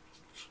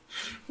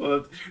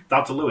 Well,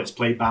 Dr. Lewis,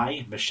 played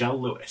by Michelle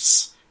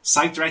Lewis.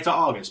 Site Director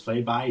August,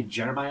 played by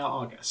Jeremiah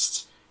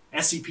August.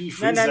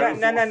 SCP-3044...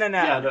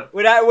 No.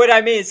 What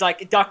I mean is,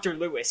 like, Dr.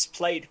 Lewis,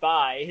 played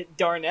by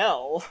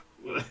Darnell.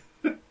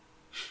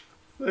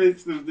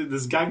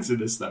 There's gangs in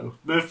this, though.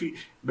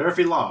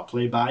 Murphy Law,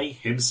 played by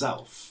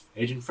himself.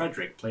 Agent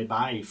Frederick, played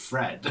by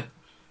Fred.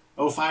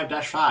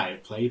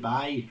 05-5, played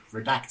by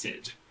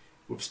Redacted.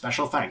 With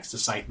special thanks to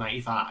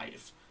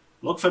Site-95.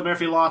 Look for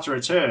Murphy Law to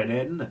return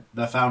in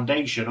The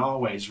Foundation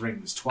Always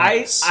Rings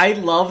Twice. I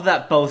love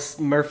that both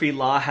Murphy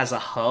Law has a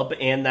hub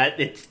and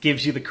that it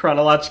gives you the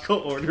chronological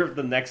order of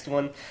the next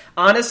one.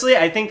 Honestly,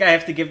 I think I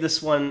have to give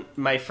this one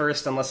my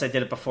first, unless I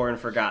did it before and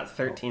forgot.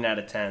 13 out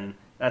of 10.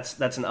 That's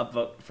an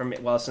upvote from me.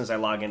 Well, as soon as I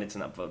log in, it's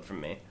an upvote from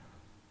me.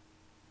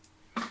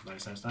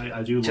 Nice.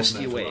 I do love Just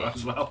Murphy you wait. Law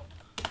as well.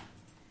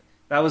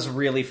 That was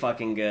really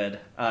fucking good.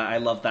 I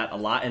love that a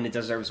lot, and it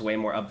deserves way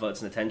more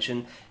upvotes and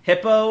attention.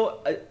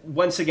 Hippo,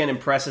 once again,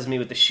 impresses me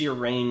with the sheer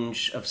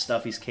range of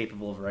stuff he's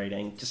capable of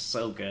writing. Just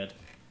so good.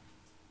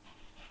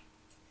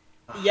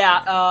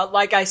 Yeah,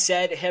 like I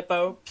said,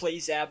 Hippo,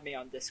 please add me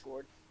on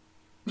Discord.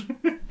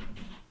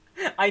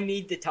 I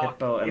need to talk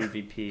Hippo to you.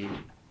 MVP.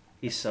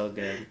 He's so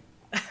good.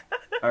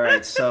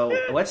 Alright, so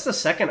what's the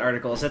second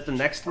article? Is it the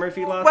next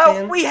Murphy Law Well,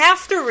 fan? we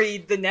have to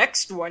read the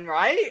next one,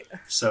 right?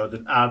 So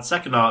the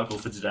second article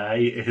for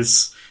today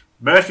is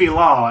Murphy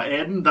Law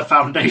in The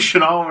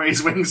Foundation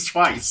Always Wins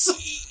Twice.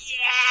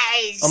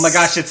 Yes! Oh my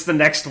gosh, it's the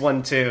next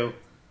one too.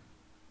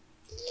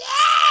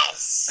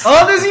 Yes!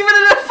 Oh, there's even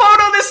a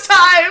photo this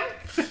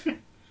time!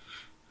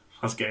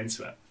 Let's get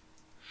into it.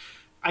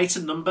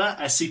 Item number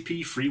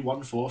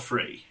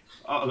SCP-3143.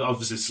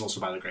 Obviously, this is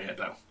also by the Grey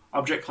Hippo.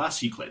 Object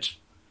class Euclid.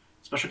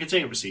 Special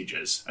containment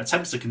procedures.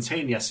 Attempts to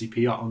contain the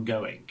SCP are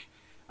ongoing.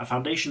 A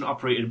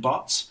Foundation-operated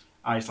bot,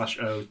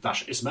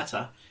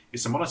 I/O-Ismeta,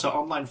 is to monitor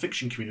online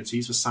fiction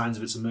communities for signs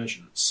of its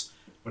emergence.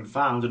 When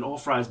found, an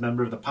authorized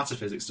member of the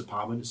Pataphysics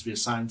Department is to be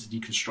assigned to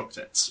deconstruct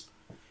it.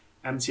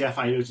 MTF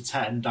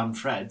Iota-10, Damn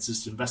Freds,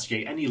 is to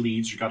investigate any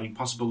leads regarding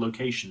possible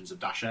locations of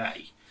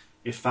 -A.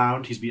 If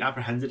found, he's been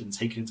apprehended and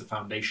taken into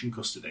Foundation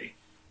custody.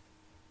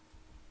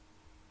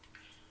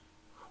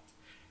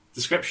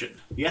 Description.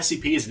 The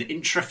SCP is an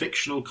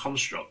intrafictional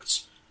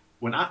construct.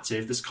 When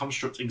active, this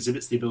construct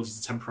exhibits the ability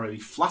to temporarily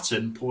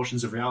flatten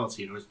portions of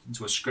reality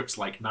into a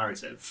script-like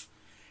narrative.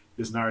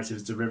 This narrative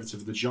is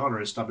derivative of the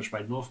genre established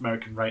by North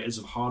American writers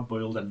of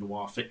hard-boiled and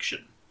noir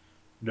fiction.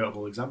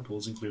 Notable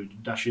examples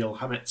include Dashiell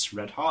Hammett's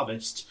Red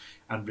Harvest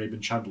and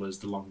Raymond Chandler's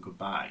The Long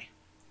Goodbye.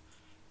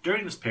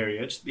 During this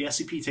period, the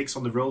SCP takes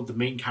on the role of the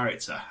main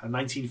character, a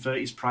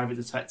 1930s private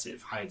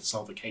detective hired to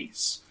solve a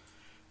case.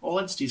 All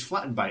entities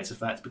flattened by its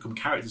effect become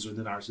characters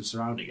within the narrative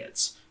surrounding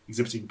it,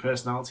 exhibiting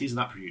personalities and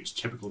attributes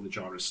typical of the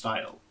genre's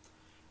style.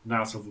 The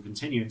narrative will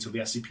continue until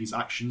the SCP's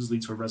actions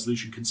lead to a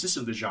resolution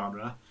consistent with the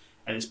genre.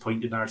 At this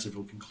point, the narrative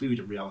will conclude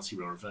and reality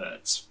will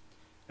revert.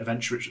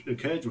 Events which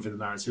occurred within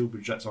the narrative will be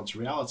projected onto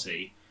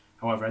reality.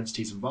 However,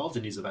 entities involved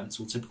in these events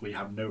will typically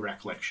have no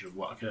recollection of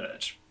what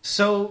occurred.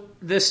 So,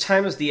 this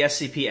time is the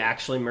SCP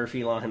actually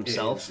Murphy Law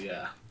himself? It is,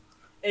 yeah.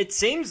 It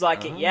seems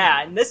like it,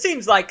 yeah. And this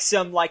seems like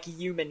some, like,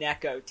 Human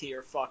Echo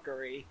tier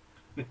fuckery.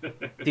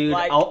 Dude,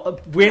 Like-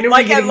 when are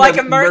we getting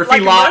the Murphy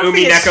Law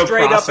Murphy is Umineko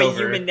straight up a crossover?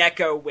 Human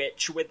Echo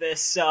witch with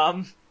this,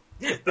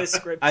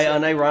 description.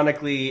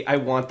 I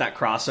want that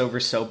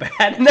crossover so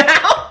bad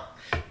now!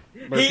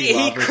 Murphy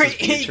Law versus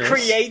he Beatrice.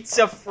 creates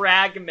a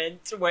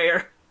fragment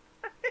where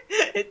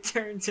it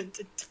turns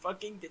into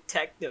fucking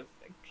detective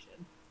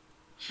fiction.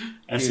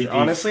 Dude,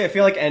 honestly, I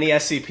feel like any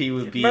SCP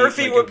would be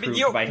Murphy like, would be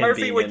improved by him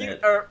Murphy, being would in you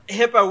it. or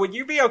Hippo? Would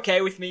you be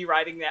okay with me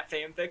writing that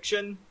fan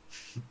fiction?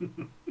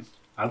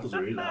 I'd love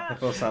to read that.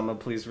 Hippo-sama,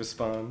 please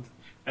respond.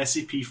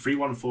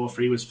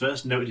 SCP-3143 was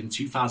first noted in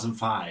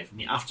 2005 in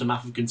the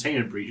aftermath of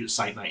container breach at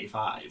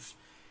Site-95.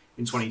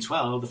 In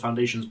 2012, the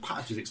Foundation's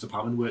Pataphysics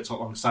Department worked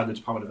alongside the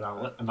Department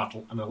of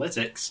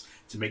Analytics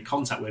to make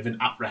contact with and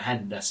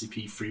apprehend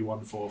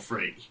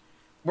SCP-3143.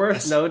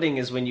 Worth noting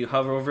is when you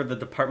hover over the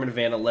Department of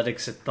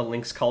Analytics, the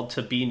link's called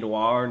To Be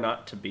Noir,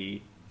 not To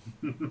Be.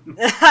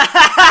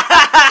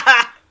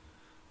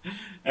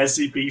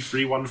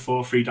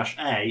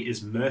 SCP-3143-A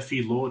is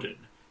Murphy Lorden,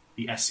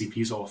 the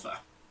SCP's author.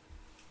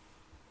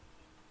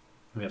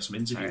 We have some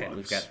interview logs.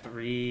 We've got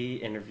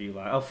 3 interview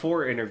logs.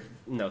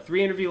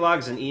 3 interview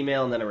logs, an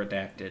email, and then a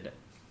redacted.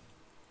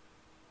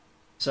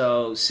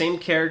 So, same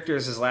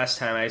characters as last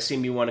time. I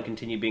assume you want to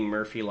continue being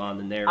Murphy Law in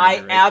the narrator,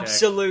 I right,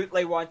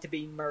 absolutely want to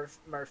be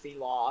Murphy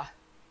Law.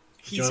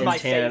 He's my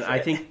favorite. I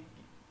think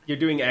you're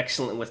doing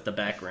excellent with the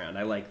background.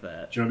 I like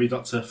that. Do you want to be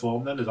Dr.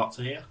 Form then, the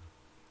doctor here?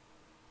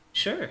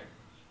 Sure.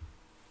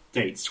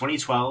 Dates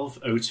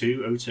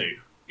 2012-02-02.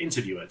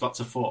 Interviewer,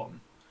 Dr.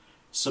 Form.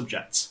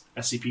 Subject,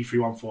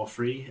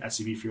 SCP-3143,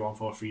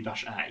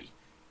 SCP-3143-A.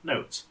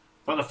 Note,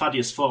 Dr.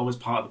 Thaddeus Form is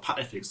part of the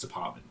Pataphysics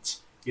Department.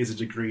 He has a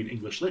degree in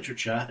English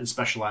Literature and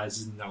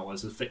specialises in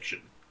analysis of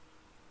fiction.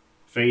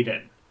 Fade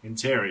in.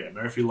 Interior,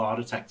 Murphy Law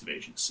Detective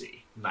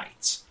Agency.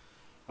 Night.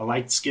 A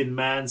light-skinned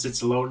man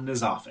sits alone in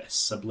his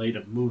office. A blade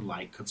of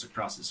moonlight cuts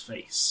across his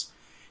face.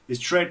 His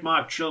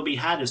trademark trilby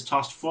hat is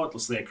tossed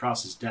thoughtlessly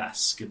across his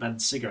desk. A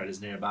bent cigarette is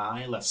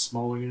nearby, left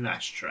smouldering in an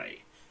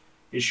ashtray.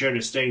 His shirt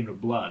is stained with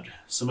blood.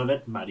 Some of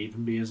it might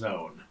even be his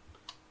own.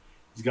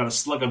 He's got a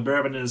slug of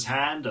bourbon in his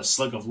hand, a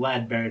slug of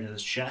lead buried in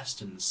his chest,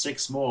 and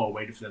 6 more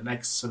waiting for the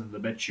next son of the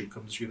bitch who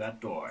comes through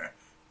that door,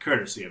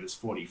 courtesy of his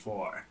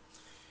 44.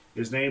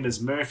 His name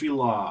is Murphy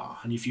Law,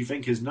 and if you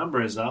think his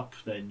number is up,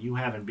 then you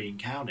haven't been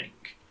counting.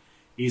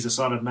 He's the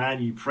sort of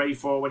man you pray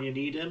for when you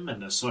need him,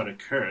 and the sort of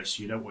curse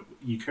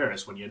you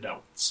curse when you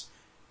don't.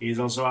 He is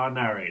also our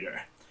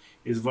narrator.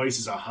 His voice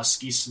is a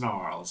husky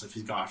snarl, as if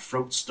he's got a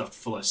throat stuffed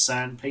full of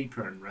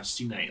sandpaper and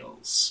rusty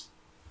nails.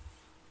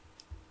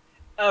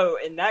 Oh,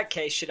 in that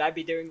case, should I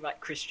be doing like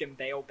Christian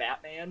Bale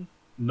Batman?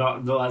 No,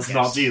 let's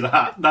not do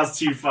that. That's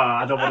too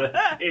far. I don't want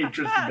to hear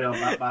Christian Bale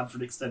Batman for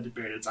an extended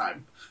period of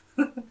time.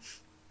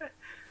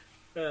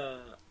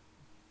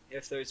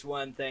 If there's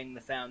one thing the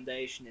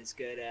Foundation is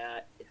good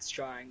at, it's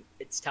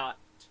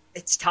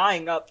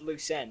tying up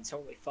loose ends.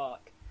 Holy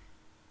fuck.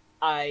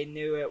 I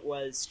knew it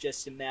was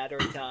just a matter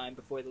of time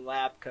before the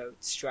lab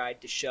coats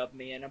tried to shove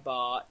me in a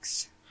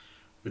box.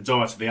 The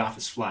door to the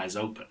office flies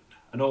open.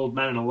 An old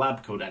man in a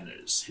lab coat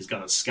enters. He's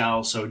got a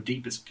scowl so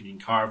deep it's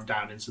been carved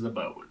down into the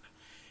bone.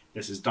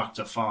 This is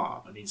Dr.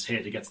 Farm, and he's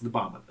here to get to the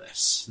bottom of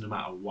this, no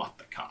matter what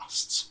the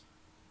costs.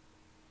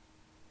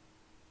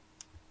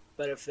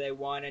 But if they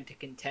wanted to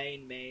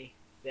contain me,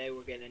 they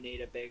were going to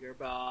need a bigger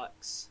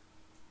box.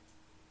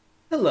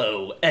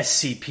 Hello,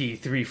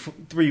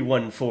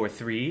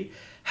 SCP-3143.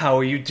 How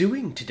are you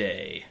doing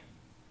today?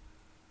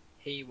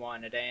 He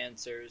wanted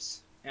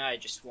answers. I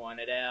just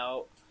wanted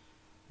out.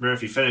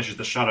 Murphy finishes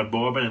the shot of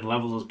bourbon and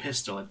levels his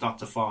pistol at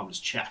Dr. Farm's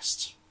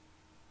chest.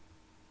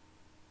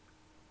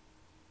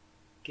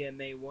 Give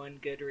me one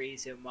good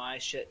reason why I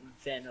shouldn't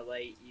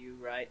ventilate you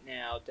right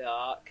now,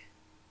 Doc.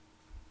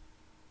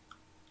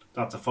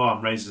 Dr.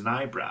 Farm raises an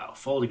eyebrow,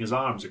 folding his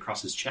arms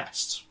across his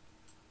chest.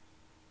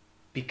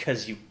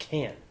 Because you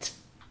can't.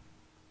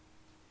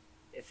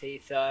 If he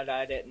thought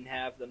I didn't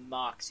have the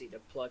moxie to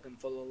plug him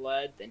full of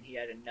lead, then he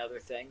had another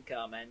thing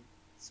coming.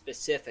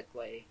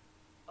 Specifically,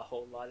 a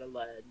whole lot of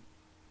lead.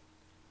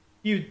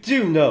 You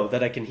do know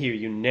that I can hear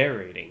you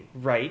narrating,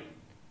 right?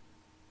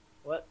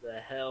 What the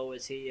hell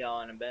was he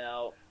on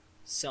about?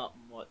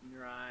 Something wasn't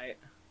right.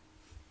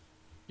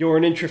 You're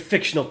an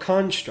intrafictional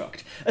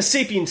construct, a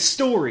sapient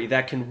story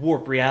that can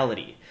warp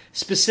reality.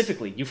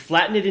 Specifically, you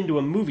flatten it into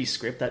a movie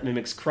script that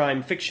mimics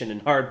crime fiction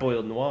and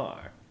hard-boiled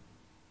noir.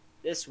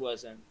 This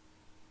wasn't...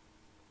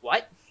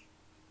 What?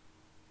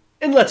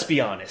 And let's be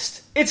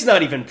honest, it's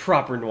not even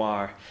proper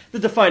noir. The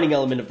defining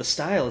element of the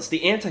style is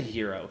the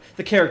anti-hero,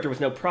 the character with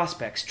no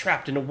prospects,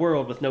 trapped in a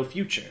world with no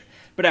future.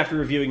 But after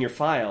reviewing your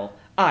file,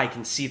 I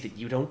can see that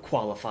you don't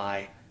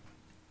qualify.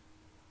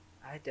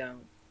 I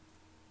don't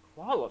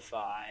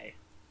qualify.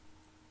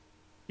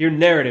 Your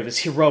narrative is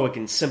heroic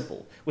and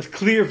simple, with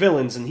clear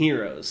villains and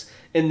heroes.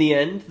 In the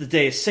end, the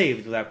day is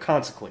saved without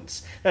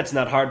consequence. That's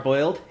not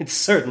hard-boiled. It's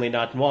certainly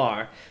not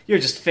noir. You're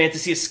just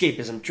fantasy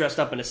escapism dressed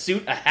up in a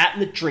suit, a hat,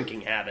 and a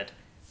drinking habit.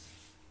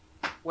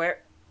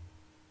 Where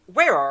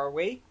are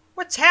we?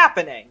 What's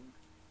happening?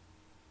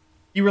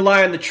 You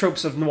rely on the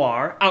tropes of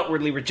noir,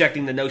 outwardly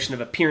rejecting the notion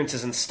of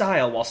appearances and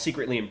style while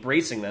secretly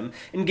embracing them,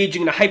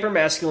 engaging in a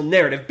hyper-masculine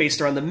narrative based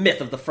around the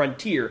myth of the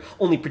frontier,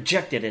 only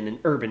projected in an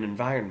urban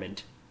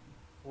environment.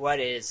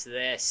 What is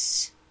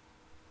this?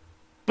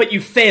 but you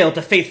fail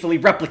to faithfully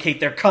replicate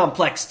their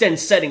complex,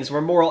 dense settings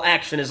where moral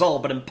action is all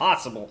but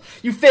impossible.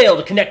 You fail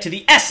to connect to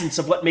the essence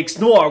of what makes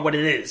noir what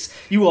it is.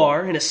 You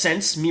are, in a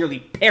sense, merely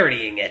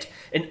parodying it.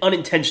 An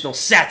unintentional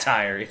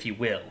satire, if you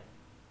will.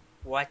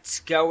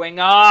 What's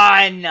going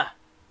on?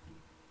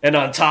 And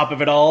on top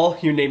of it all,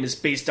 your name is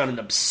based on an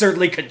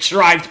absurdly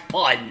contrived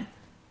pun.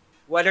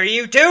 What are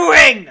you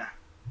doing?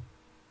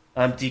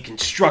 I'm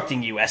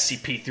deconstructing you,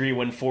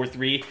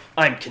 SCP-3143.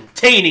 I'm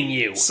containing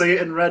you. Say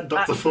it in red,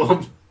 Dr.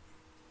 Form.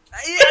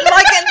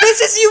 Like,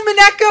 this is Human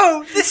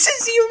Echo! This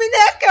is Human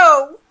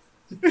Echo!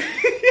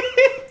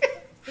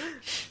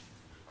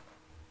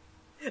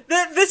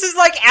 This is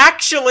like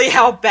actually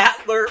how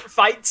Battler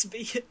fights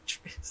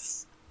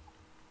Beatrice.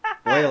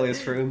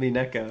 Spoilers for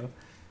Umineko.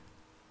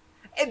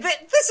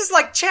 This is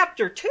like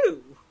chapter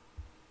 2.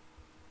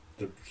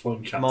 The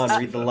flung Come on,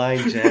 read the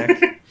line,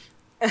 Jack.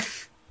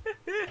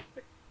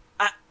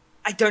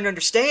 I don't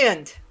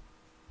understand.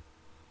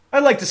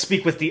 I'd like to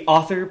speak with the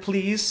author,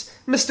 please.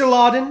 Mr.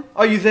 Lawden,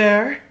 are you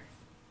there?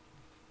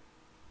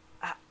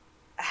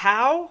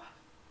 How?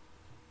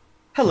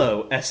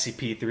 Hello,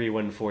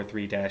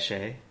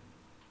 SCP-3143-A.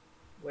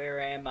 Where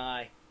am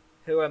I?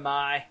 Who am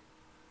I?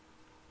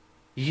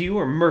 You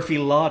are Murphy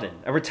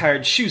Lawden, a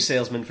retired shoe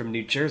salesman from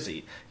New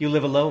Jersey. You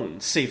live alone,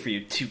 save for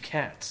your 2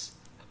 cats.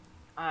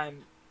 Oh,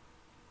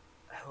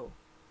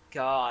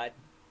 God.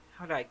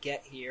 How did I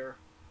get here?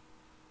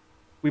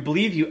 We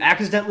believe you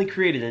accidentally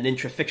created an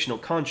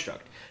intrafictional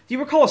construct. Do you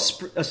recall a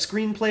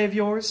screenplay of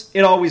yours?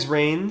 It Always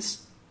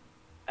Rains?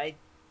 I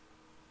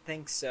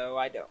think so.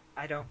 I don't...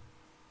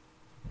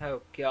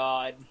 Oh,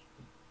 God.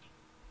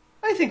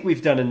 I think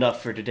we've done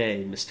enough for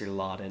today, Mr.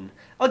 Lawden.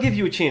 I'll give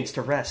you a chance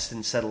to rest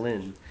and settle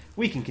in.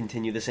 We can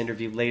continue this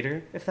interview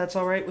later, if that's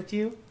all right with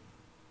you.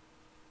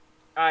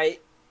 Yeah.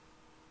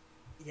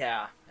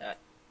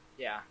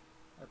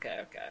 Okay.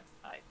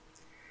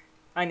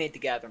 I need to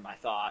gather my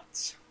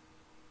thoughts.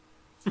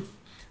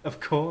 Of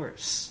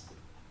course.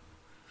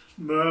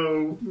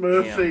 No,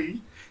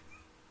 Murphy.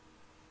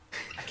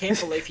 I can't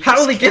believe he How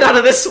will he get out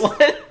of this one?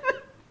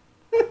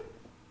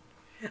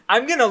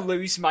 I'm gonna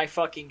lose my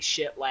fucking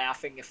shit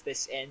laughing if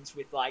this ends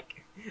with,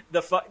 like,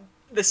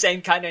 the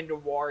same kind of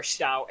noir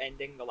style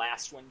ending the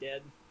last one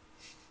did.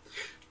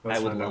 Let's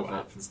I would find out love what it.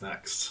 happens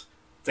next.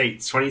 Date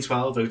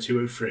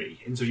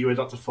 2012-0203. Interviewer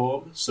Dr.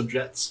 Form.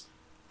 Subject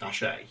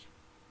 -A.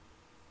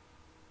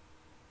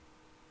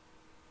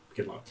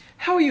 Good luck.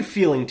 How are you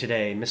feeling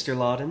today, Mr.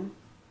 Lawden?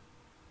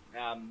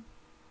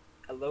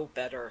 A little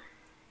better,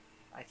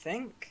 I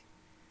think.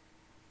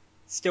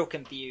 Still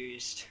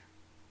confused.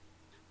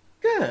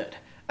 Good.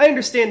 I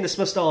understand this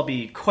must all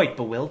be quite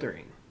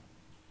bewildering.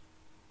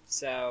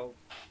 So,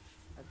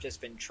 I've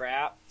just been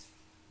trapped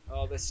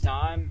all this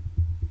time,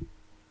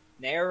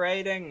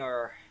 narrating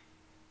or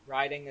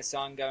writing this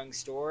ongoing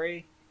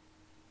story.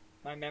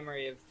 My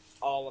memory of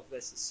all of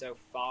this is so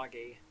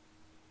foggy.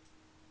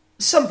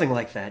 Something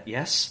like that,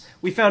 yes.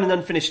 We found an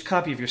unfinished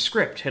copy of your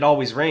script, It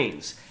Always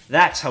Rains.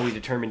 That's how we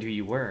determined who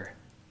you were.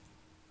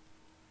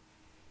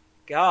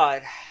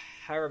 God,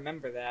 I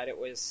remember that. It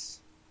was...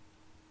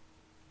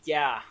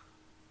 Yeah,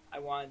 I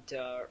wanted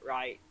to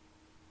write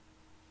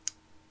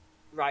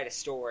a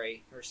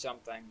story or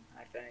something,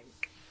 I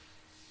think.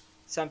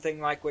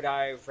 Something like what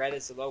I've read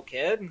as a little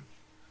kid.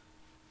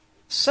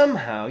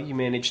 Somehow you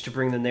managed to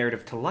bring the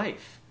narrative to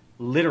life.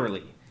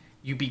 Literally.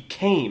 You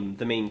became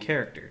the main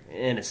character,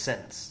 in a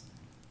sense.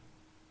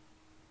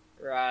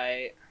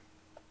 Right.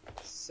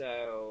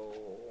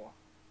 So...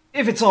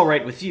 If it's all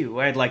right with you,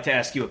 I'd like to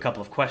ask you a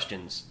couple of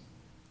questions.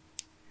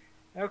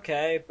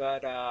 Okay,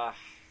 but,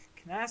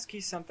 can I ask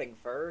you something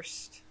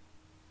first?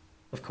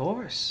 Of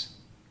course.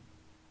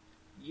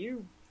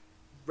 You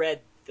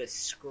read the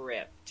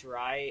script,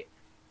 right?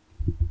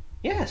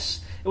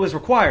 Yes, it was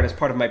required as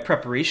part of my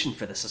preparation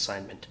for this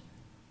assignment.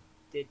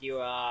 Did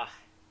you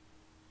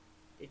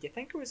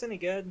think it was any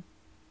good?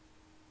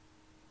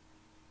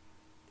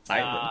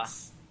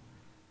 Silence.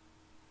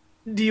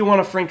 Do you want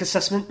a frank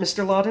assessment,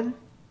 Mr. Lawden?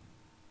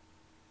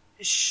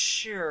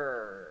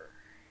 Sure.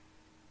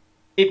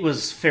 It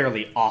was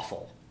fairly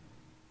awful.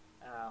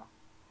 Oh.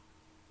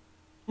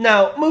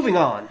 Now, moving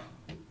on.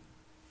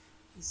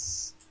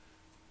 Is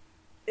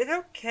it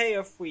okay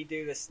if we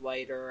do this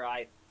later?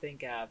 I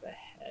think I have a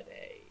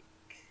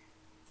headache.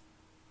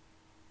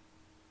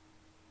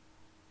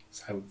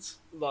 Silence.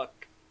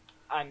 Look,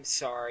 I'm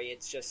sorry,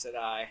 it's just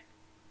that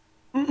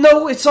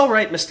No, it's all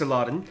right, Mr.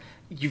 Lawden.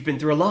 You've been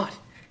through a lot.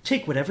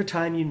 Take whatever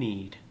time you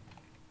need.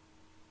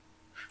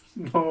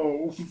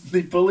 No,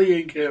 they're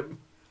bullying him.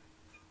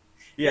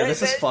 Yeah,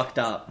 this is fucked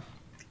up.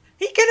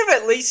 He could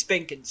have at least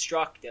been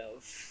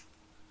constructive.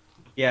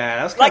 Yeah,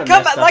 that was Like,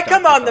 kind of messed up,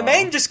 come Dr. on, the Call.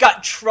 man just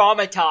got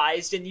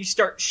traumatized and you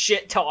start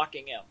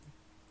shit-talking him.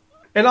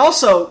 And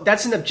also,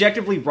 that's an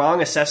objectively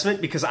wrong assessment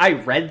because I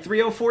read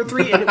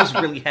 3043 and it was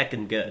really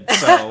heckin' good.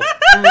 So,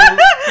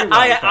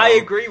 I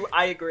agree.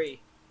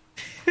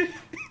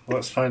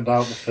 Let's find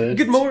out the third.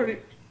 Good morning.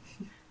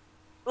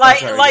 Like,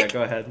 Sorry, like, yeah,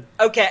 go ahead.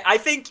 okay, I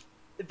think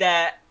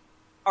that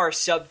our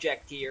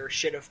subject here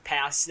should have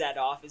passed that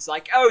off as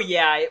like, oh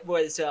yeah, it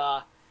was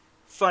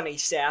funny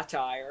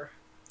satire.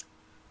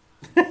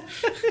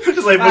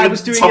 Just like I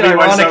was doing Tommy it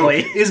Wiseau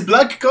ironically. is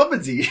black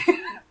comedy.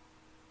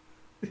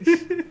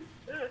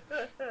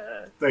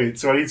 Wait,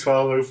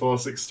 2012 04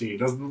 16.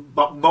 That's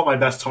not my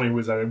best Tommy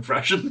Wiseau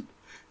impression.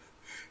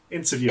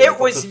 Interview. It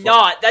was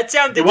not. That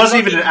sounded. It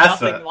wasn't even an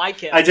nothing effort.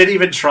 like him. I didn't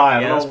even try.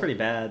 Yeah, that's pretty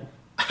bad.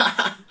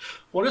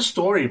 What a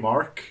story,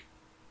 Mark.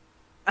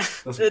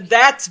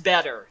 That's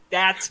better.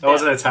 That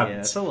was an better. attempt. Yeah,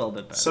 it's a little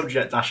bit better.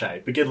 Subject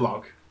 -A. Begin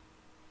log.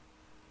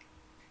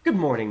 Good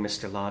morning,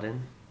 Mr.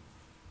 Loudon.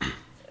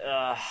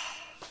 Ugh.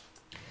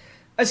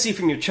 I see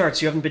from your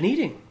charts you haven't been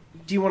eating.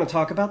 Do you want to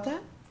talk about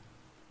that?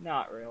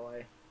 Not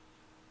really.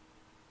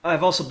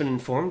 I've also been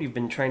informed you've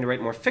been trying to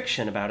write more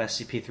fiction about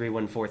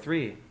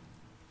SCP-3143.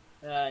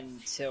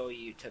 Until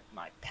you took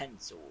my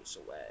pencils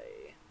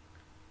away.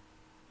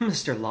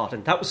 Mr.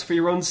 Loudon, that was for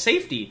your own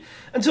safety.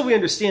 Until we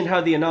understand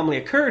how the anomaly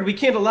occurred, we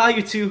can't allow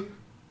you to...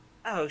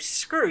 Oh,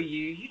 screw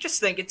you. You just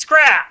think it's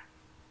crap.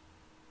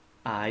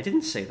 I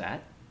didn't say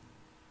that.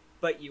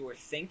 But you were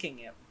thinking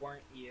it,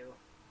 weren't you?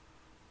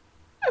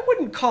 I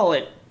wouldn't call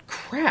it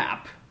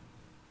crap.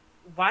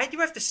 Why'd you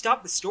have to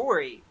stop the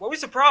story? What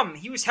was the problem?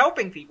 He was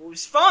helping people. It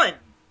was fun.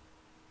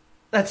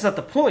 That's not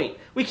the point.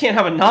 We can't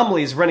have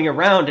anomalies running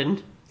around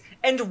and...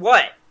 And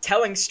what?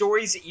 Telling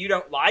stories that you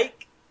don't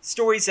like?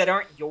 Stories that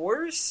aren't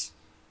yours?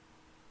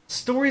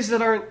 Stories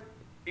that aren't...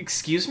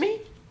 Excuse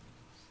me?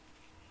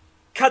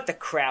 Cut the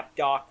crap,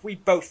 Doc. We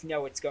both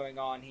know what's going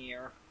on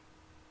here.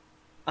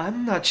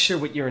 I'm not sure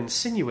what you're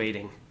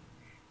insinuating.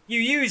 You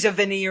use a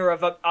veneer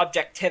of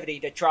objectivity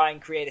to try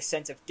and create a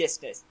sense of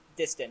distance,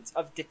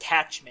 of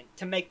detachment,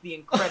 to make the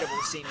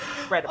incredible seem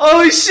incredible.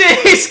 Oh shit,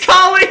 he's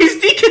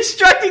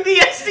deconstructing the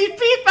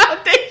SCP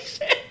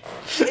Foundation!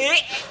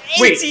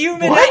 It's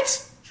human.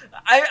 What?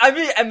 I'm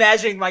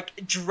imagining,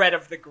 like, Dread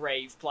of the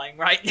Grave playing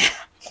right now.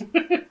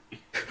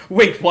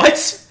 Wait,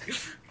 what?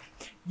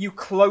 You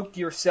cloak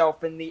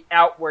yourself in the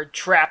outward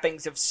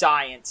trappings of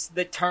science.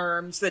 The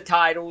terms, the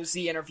titles,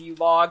 the interview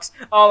logs,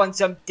 all in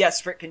some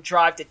desperate,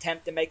 contrived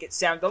attempt to make it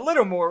sound a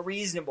little more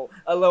reasonable,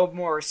 a little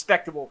more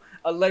respectable,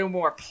 a little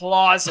more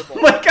plausible.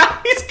 Oh my god,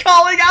 he's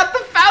calling out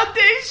the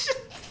Foundation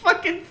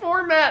fucking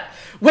format!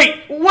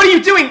 Wait, what are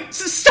you doing?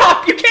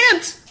 Stop, you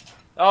can't!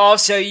 Oh,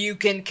 so you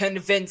can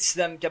convince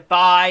them to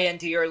buy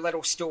into your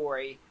little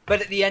story.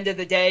 But at the end of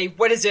the day,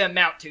 what does it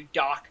amount to,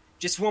 Doc?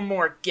 Just one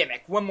more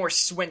gimmick, one more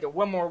swindle,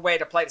 one more way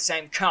to play the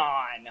same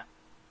con.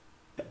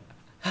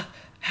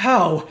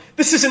 How?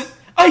 This isn't...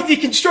 I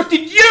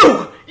deconstructed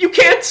you! You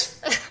can't...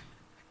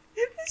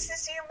 This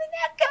is human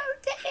echo,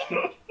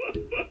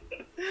 damn!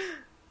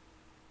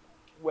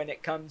 When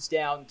it comes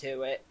down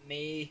to it,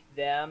 me,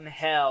 them,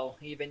 hell,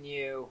 even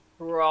you,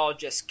 we're all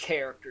just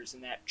characters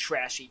in that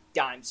trashy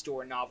dime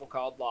store novel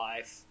called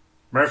life.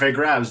 Murphy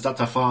grabs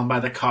Dr. Fawn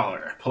by the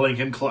collar, pulling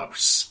him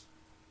close.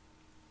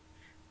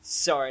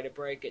 Sorry to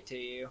break it to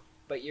you,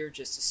 but you're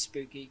just a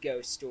spooky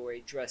ghost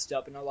story dressed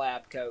up in a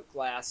lab coat,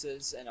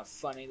 glasses, and a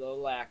funny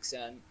little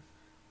accent.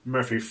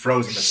 Murphy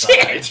throws him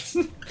aside.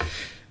 Shit!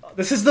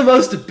 This is the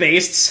most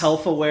debased,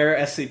 self-aware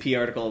SCP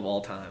article of all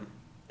time.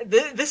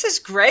 This is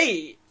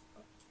great!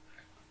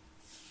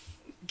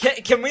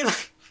 Can we,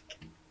 like...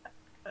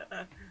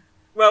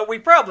 Well, we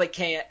probably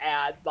can't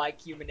add,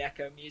 like, human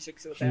echo music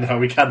to that. No,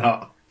 we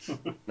cannot.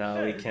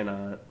 No, we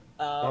cannot.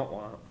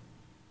 Womp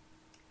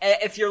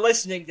If you're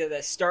listening to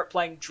this, start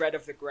playing Dread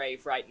of the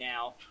Grave right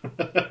now.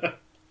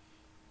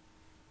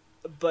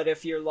 But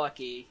if you're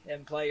lucky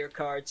and play your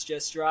cards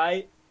just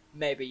right,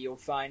 maybe you'll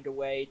find a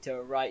way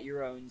to write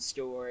your own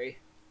story.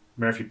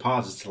 Murphy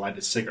pauses to light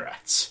his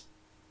cigarettes.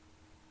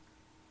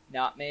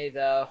 Not me,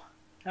 though.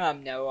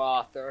 I'm no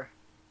author.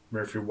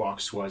 Murphy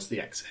walks towards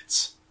the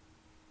exits.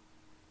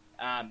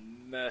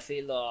 I'm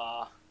Murphy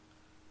Law.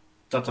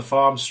 Dr.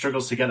 Farm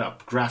struggles to get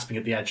up, grasping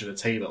at the edge of the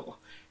table.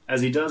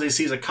 As he does, he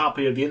sees a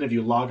copy of the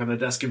interview log on the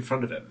desk in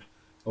front of him.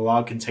 The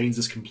log contains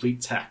his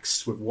complete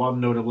text, with one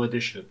notable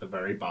addition at the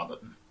very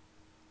bottom.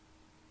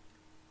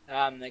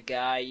 I'm the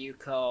guy you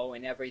call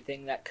when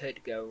everything that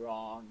could go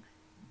wrong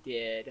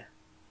did.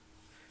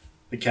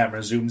 The camera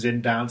zooms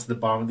in down to the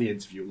bottom of the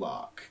interview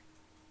log.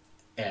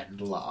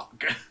 End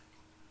log.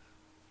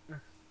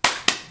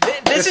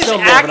 This is still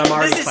good, but I'm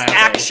already clapping.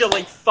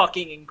 actually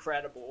fucking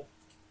incredible.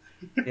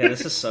 Yeah,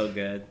 this is so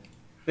good.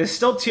 There's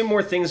still two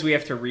more things we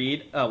have to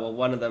read. Oh, well,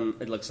 one of them,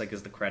 it looks like,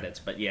 is the credits.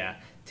 But yeah.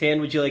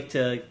 Tan, would you like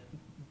to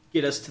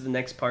get us to the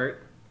next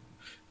part?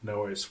 No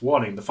worries.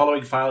 Warning, the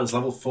following file is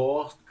level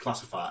 4,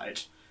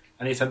 classified.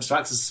 Any attempts to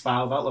access this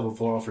file without level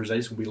 4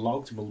 authorization will be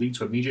logged and will lead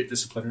to immediate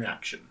disciplinary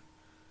action.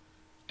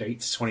 Date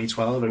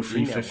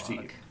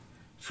 2012-03-15.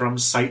 From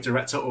Site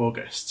Director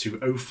August to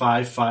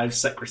 055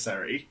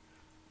 Secretary.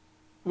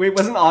 Wait,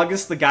 wasn't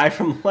August the guy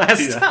from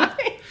last time?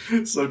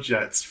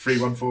 Subject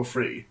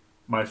 3143.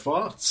 My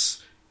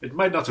thoughts? It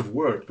might not have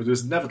worked, but it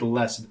was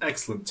nevertheless an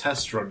excellent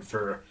test run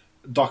for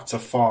Dr.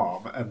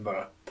 Farm and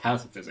the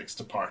Pathophysics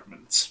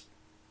Department.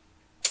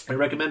 I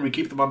recommend we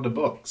keep them on the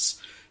books.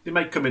 They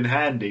might come in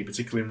handy,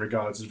 particularly in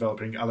regards to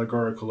developing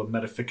allegorical and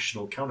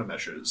metafictional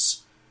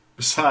countermeasures.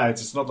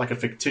 Besides, it's not like a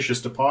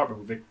fictitious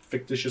department with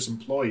fictitious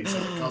employees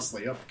and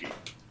costly upkeep.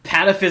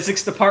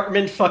 Pataphysics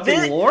department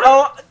fucking lore?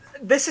 Oh,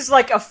 this is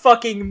like a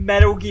fucking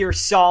Metal Gear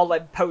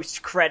Solid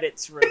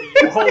post-credits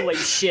review. Holy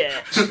shit.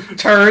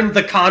 Turn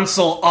the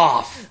console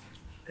off.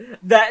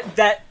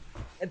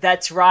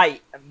 That's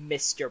right,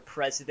 Mr.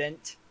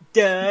 President.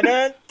 Dun,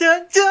 dun,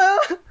 dun, dun.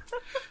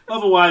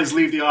 Otherwise,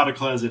 leave the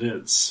article as it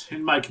is. It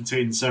might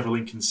contain several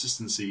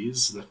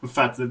inconsistencies, the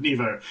fact that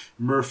neither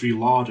Murphy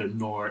Law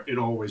nor It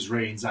Always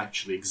Rains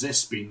actually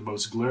exists being the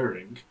most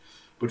glaring,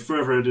 but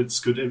further edits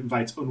could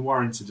invite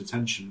unwarranted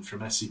attention from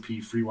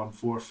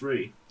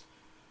SCP-3143.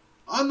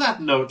 On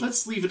that note,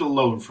 let's leave it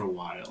alone for a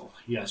while.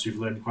 Yes, we've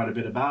learned quite a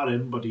bit about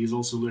him, but he's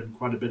also learned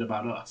quite a bit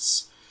about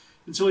us.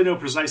 Until we know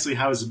precisely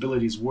how his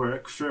abilities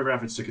work, further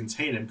efforts to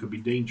contain him could be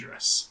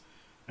dangerous.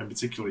 I'm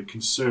particularly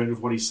concerned with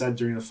what he said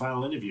during the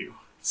final interview.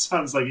 It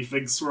sounds like he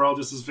thinks we're all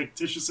just as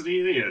fictitious as he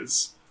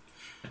is.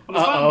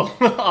 Uh-oh.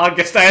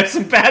 August, I have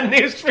some bad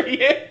news for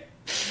you.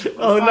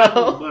 Oh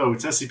no. Note,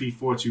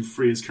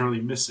 SCP-423 is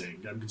currently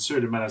missing. I'm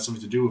concerned it might have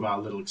something to do with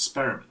our little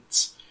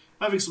experiments.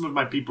 Having some of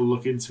my people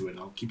look into it,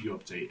 I'll keep you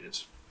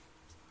updated.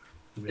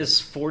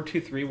 Is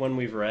 423 one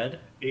we've read?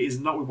 It is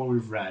not one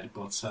we've read,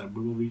 but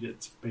we will read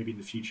it maybe in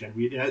the future. And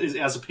it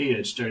has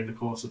appeared during the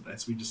course of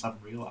this. We just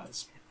haven't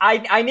realised.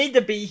 I need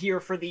to be here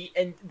for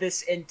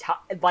this entire,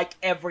 like,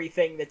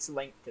 everything that's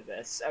linked to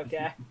this,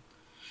 okay?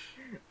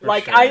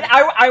 Like, sure.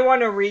 I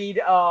want to read,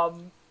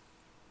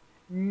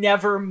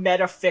 never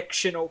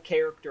metafictional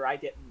character I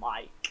didn't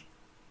like.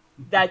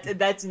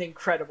 That's an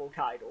incredible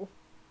title.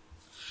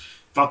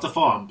 Dr.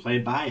 Fawn,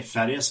 played by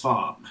Thaddeus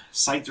Fawn.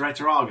 Site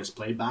Director August,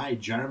 played by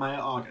Jeremiah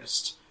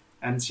August.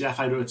 MTF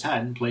Idol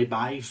 10, played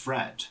by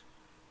Fred,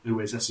 who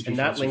is SCP-423. And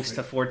that links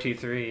to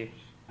 423.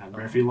 And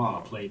Murphy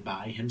Law, played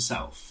by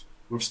himself.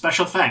 With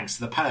special thanks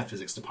to the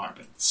Pataphysics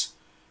Department.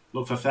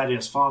 Look for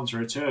Thaddeus Fawn to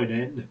return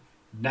in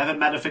Never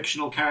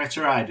Metafictional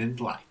Character I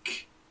Didn't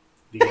Like.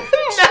 The end.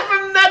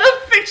 Never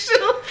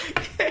metafictional.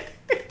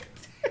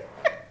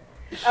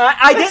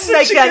 I didn't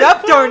make that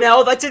up,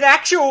 Darnell. That's an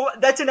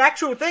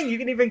actual thing. You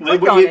can even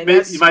click on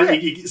it.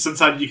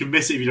 Sometimes you can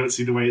miss it if you don't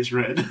see the way it's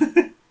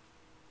written.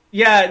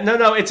 Yeah,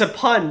 no, it's a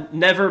pun.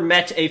 Never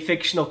met a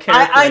fictional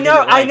character. I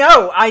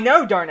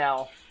know,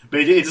 Darnell.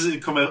 But it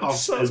doesn't come off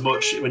so as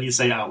much good. when you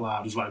say it out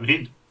loud, is what I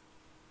mean.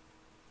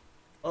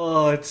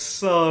 Oh, it's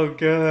so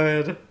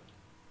good.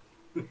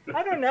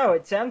 I don't know.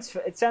 It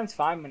sounds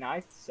fine when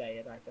I say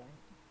it, I think.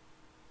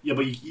 Yeah,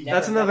 but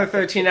That's another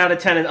 13 out of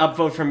 10 and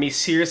upvote from me.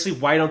 Seriously,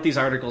 why don't these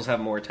articles have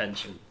more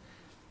attention?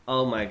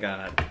 Oh my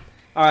god.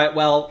 Alright,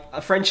 well,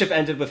 a friendship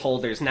ended with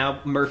Holders.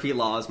 Now Murphy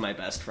Law is my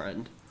best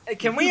friend.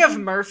 Can we have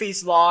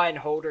Murphy's Law and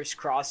Holders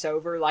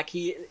crossover? Like,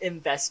 he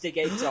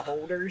investigates the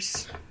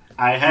Holders?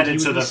 I headed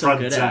to the so front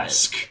good at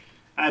desk.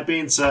 I've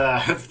been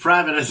to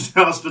private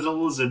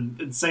hospitals and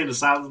insane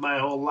asylums my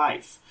whole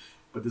life.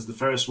 But there's the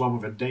first one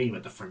with a dame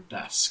at the front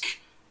desk.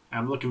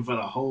 I'm looking for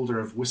the holder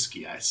of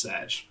whiskey, I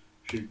said.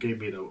 She gave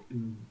me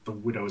the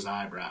widow's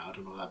eyebrow. I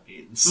don't know what that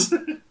means.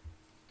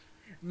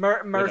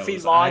 Murphy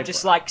Widow's Law eyebrow.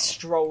 just, like,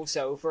 strolls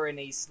over and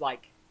he's,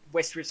 like,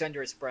 whispers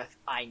under his breath,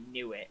 I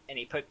knew it. And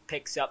he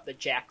picks up the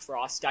Jack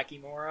Frost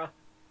Dakimura.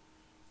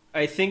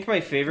 I think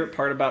my favorite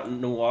part about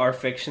noir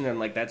fiction and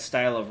like that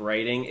style of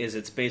writing is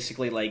it's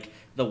basically like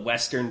the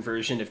Western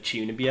version of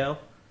Chunibyo.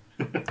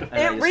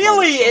 It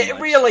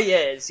really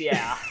is,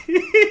 yeah.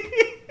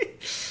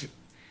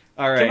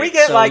 All right, Can we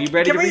get, so like- you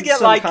ready can to we read get,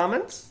 some like-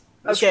 comments?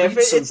 Let's Okay, read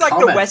if some it's like the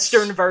comments.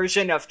 Western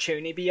version of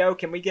Chunibyo,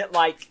 can we get,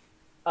 like,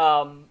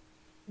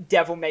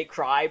 Devil May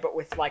Cry, but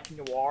with, like,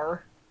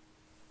 noir?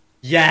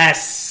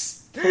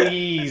 Yes,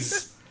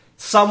 please,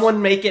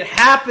 someone make it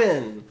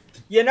happen.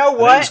 You know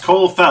My name's what?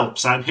 Cole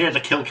Phelps. I'm here to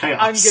kill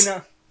chaos.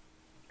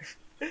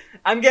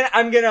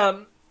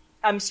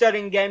 I'm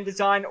studying game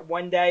design.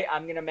 One day,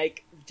 I'm gonna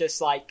make just,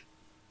 like,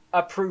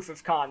 a proof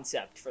of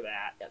concept for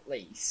that, at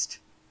least.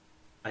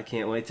 I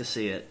can't wait to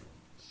see it.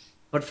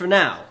 But for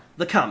now,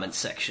 the comments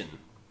section.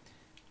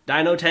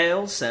 Dino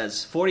Tales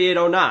says,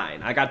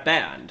 4809, I got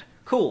banned.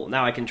 Cool,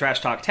 now I can trash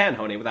talk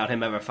Tanhoney without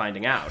him ever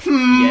finding out.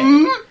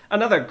 Yay.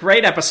 Another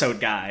great episode,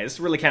 guys.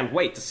 Really can't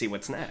wait to see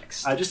what's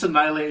next. I just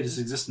annihilated his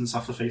existence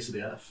off the face of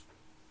the earth.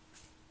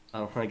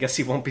 Oh, I guess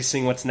he won't be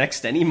seeing what's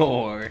next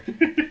anymore.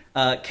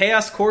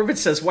 Chaos Corvid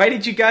says, why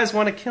did you guys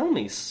want to kill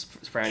me?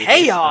 Franny?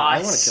 Chaos!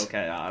 I want to kill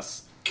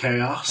Chaos.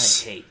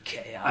 Chaos. I hate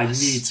Chaos. I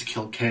need to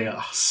kill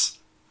chaos.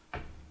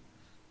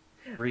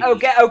 Breathe.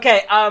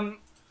 Okay,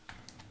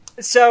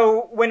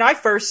 so when I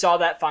first saw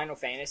that Final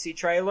Fantasy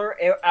trailer,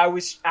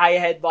 I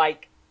had,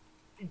 like,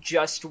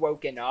 just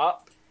woken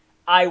up.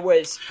 I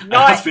was I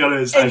not have to be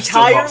honest, I've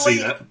still not seen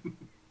it.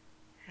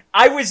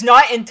 I was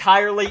not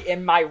entirely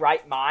in my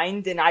right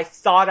mind, and I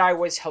thought I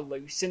was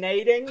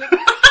hallucinating.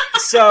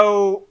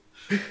 So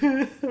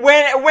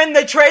When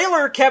the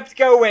trailer kept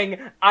going,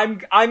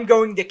 I'm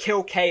going to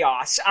kill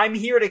chaos. I'm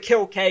here to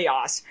kill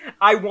chaos.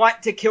 I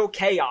want to kill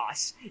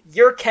chaos.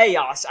 You're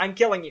chaos. I'm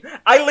killing you.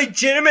 I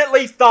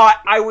legitimately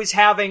thought I was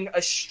having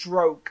a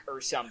stroke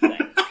or something.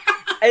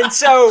 And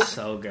so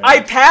good. I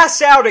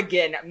pass out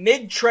again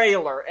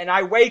mid-trailer and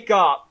I wake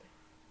up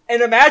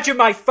and imagine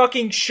my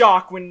fucking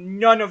shock when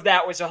none of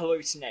that was a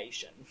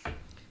hallucination.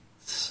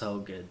 So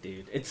good,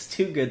 dude. It's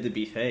too good to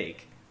be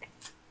fake.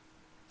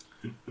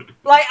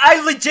 Like, I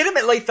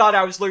legitimately thought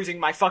I was losing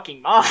my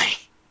fucking mind.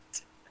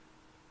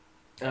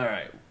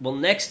 Alright, well,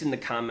 next in the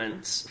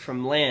comments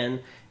from Lan,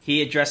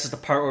 he addresses the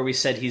part where we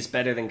said he's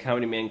better than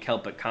Comedy Man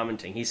Kelp at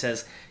commenting. He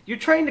says, "You're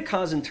trying to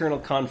cause internal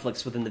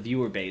conflicts within the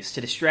viewer base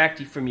to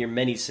distract you from your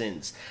many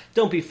sins.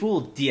 Don't be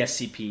fooled,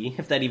 DSCP,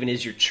 if that even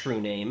is your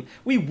true name.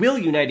 We will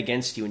unite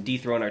against you and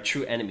dethrone our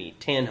true enemy,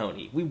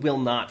 Tanhoney. We will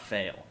not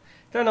fail.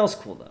 Darnell's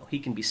cool, though. He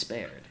can be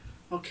spared."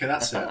 Okay,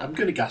 that's it. I'm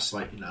going to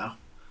gaslight you now.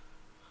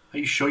 Are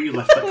you sure you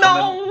left that comment?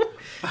 No!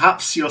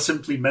 Perhaps you're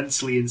simply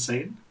mentally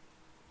insane?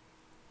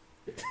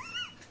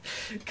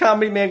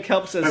 Comedy Man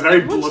Kelp says, A very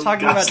 "Everyone's blunt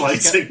talking about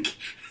gaslighting.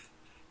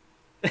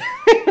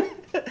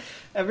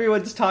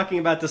 everyone's talking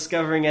about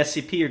discovering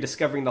SCP or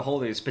discovering the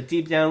holders, but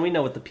deep down we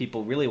know what the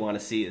people really want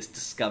to see is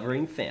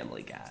discovering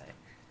Family Guy."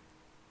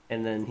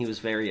 And then he was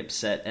very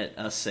upset at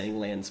us saying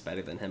Lan's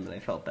better than him, and I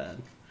felt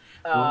bad.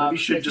 Well, maybe you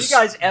should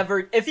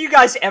If you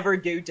guys ever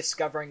do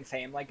Discovering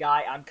Family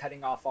Guy, I'm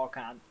cutting off all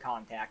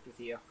contact with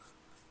you.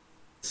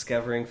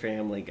 Discovering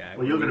Family Guy.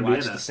 Well, you're going to be in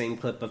watch it. the same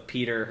clip of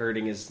Peter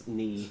hurting his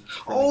knee.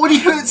 Oh, and he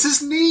hurts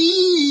his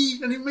knee!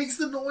 And he makes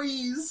the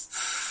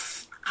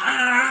noise!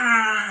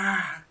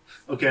 Ah!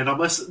 Okay, now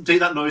let's take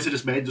that noise I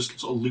just made, just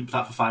sort of loop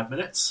that for 5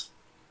 minutes.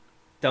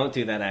 Don't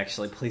do that,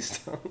 actually. Please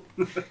don't.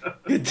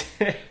 Good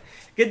day.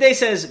 Good Day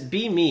says,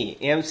 "Be me,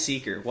 am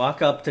seeker.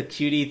 Walk up to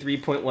cutie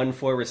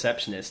 3.14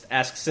 receptionist.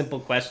 Ask simple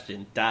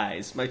question.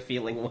 Dies. My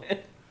feeling when."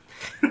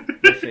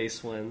 My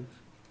face when.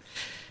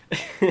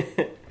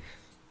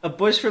 A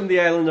Bush from the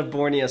island of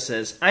Borneo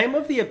says, "I am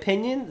of the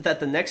opinion that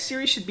the next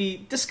series should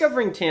be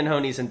Discovering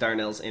Tanhoney's and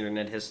Darnell's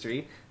internet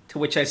history." To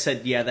which I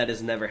said, "Yeah, that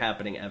is never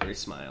happening ever."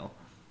 Smile.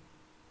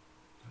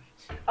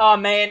 Oh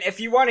man, if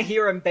you want to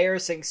hear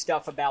embarrassing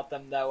stuff about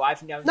them, though,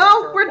 I've known them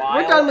No, for a we're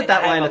while, done with and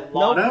that I have line. a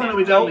lot No, of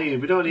we don't need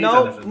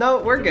anything. No,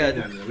 we're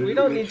good. We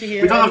don't need to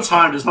hear We don't have anything.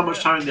 time, there's not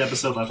much time in the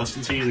episode left. Let's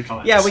continue the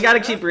comments. Yeah, we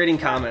gotta keep reading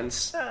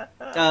comments.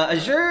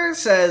 Azure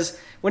says,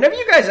 "Whenever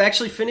you guys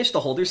actually finish the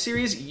Holder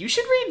series, you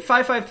should read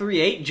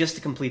 5538 just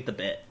to complete the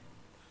bit."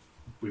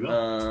 We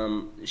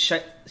will.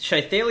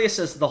 Shythalia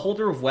says, "The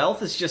Holder of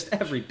Wealth is just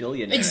every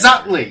billionaire."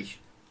 Exactly!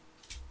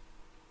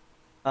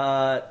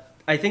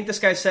 I think this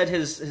guy said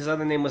his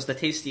other name was The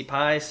Tasty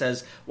Pie.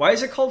 Says, "Why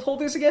is it called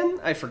Holders again?"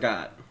 I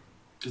forgot.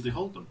 Because they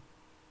hold them.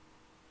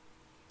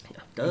 Yeah,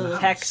 duh.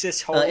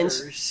 Texas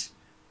holders.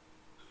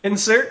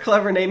 Insert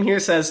clever name here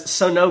says,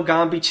 "So no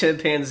Gombi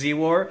chimpanzee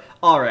war."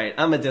 Alright,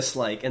 I'm a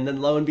dislike. And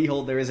then lo and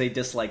behold, there is a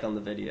dislike on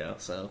the video.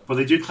 So, But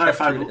they do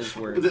clarify. True to his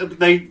word.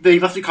 They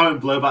left a comment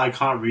below, but I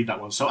can't read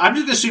that one. So I'm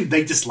just going to assume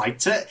they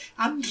disliked it,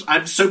 and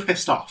I'm so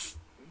pissed off.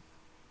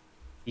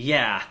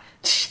 yeah.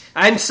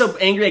 I'm so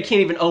angry I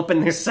can't even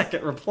open their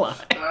second reply.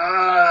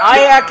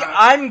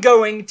 I'm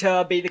going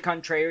to be the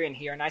contrarian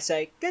here, and I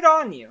say, good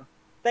on you.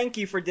 Thank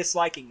you for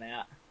disliking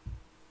that.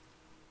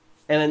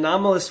 An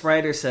anomalous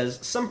writer says,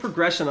 "Some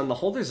progression on the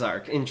Holders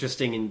arc.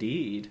 Interesting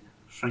indeed."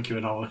 Thank you,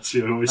 Anomalous.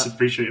 We always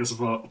appreciate your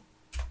support.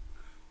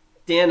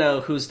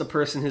 Dano, who's the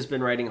person who's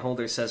been writing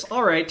Holders, says,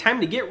 "Alright,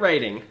 time to get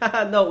writing."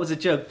 Haha, no, it was a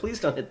joke. Please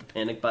don't hit the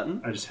panic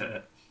button. I just hit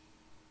it.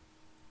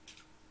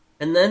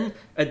 And then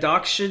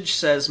Adokshaj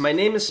says, "My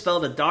name is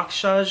spelled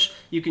Adokshaj.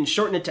 You can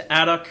shorten it to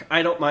Adok.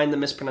 I don't mind the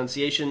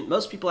mispronunciation.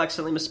 Most people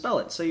accidentally misspell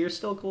it, so you're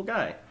still a cool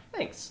guy.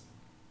 Thanks."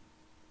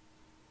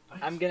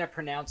 I'm going to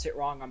pronounce it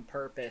wrong on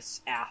purpose.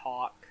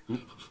 Ahawk.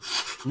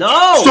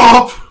 No!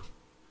 Stop!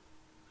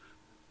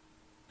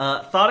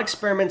 Thought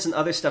Experiments and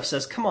Other Stuff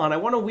says, "Come on, I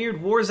want a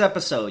Weird Wars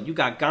episode. You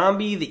got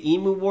Gombi, the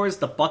Emu Wars,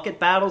 the Bucket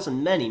Battles,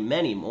 and many,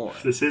 many more."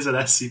 This is an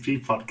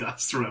SCP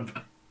podcast,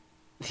 remember?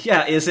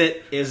 Yeah, is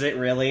it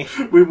really?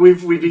 We've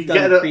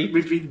Done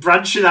we've been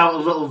branching out a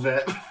little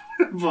bit,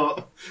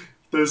 but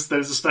those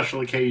are special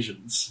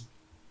occasions.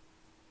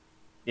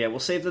 Yeah, we'll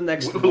save the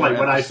next Like war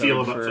when I episode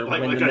feel for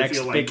like when I the next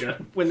feel like big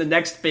it. when the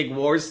next big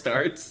war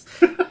starts.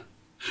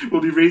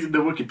 We'll be reading the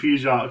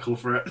Wikipedia article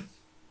for it.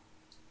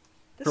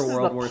 This For is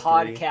World the War III.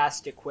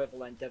 podcast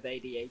equivalent of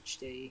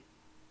ADHD.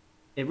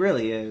 It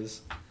really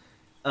is.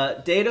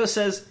 Dado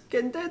says,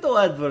 "Can Dado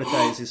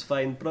advertise his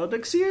fine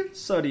products here?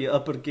 Sorry,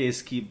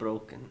 uppercase key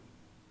broken."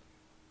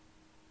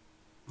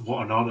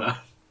 What an honour.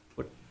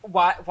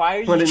 Why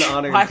are What you an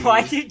honor,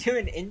 why dude. do you do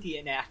an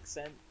Indian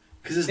accent?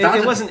 Because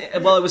It wasn't.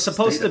 Well, it was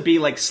supposed to be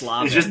like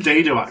Slavic. It's just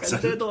Dado Can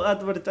accent. Dado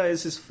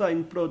advertise his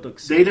fine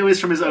products? Dado is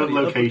from his own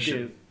Sorry, location.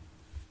 uppercase.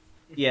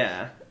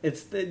 Yeah,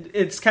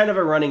 it's kind of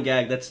a running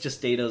gag. That's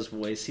just Dado's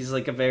voice. He's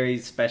like a very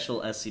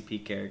special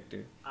SCP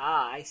character.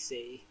 Ah, I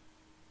see.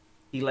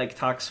 He like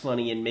talks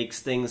funny and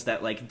makes things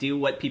that like do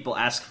what people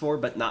ask for,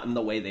 but not in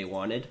the way they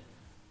wanted.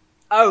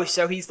 Oh,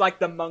 so he's like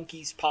the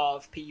monkey's paw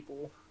of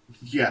people.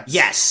 Yes.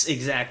 Yes,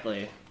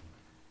 exactly.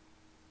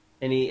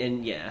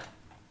 And yeah.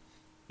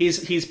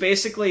 He's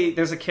basically,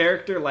 there's a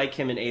character like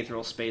him in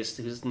Aetheral Space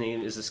whose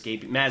name is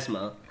escaping,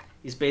 Mazma.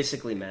 He's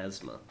basically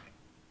Mazma.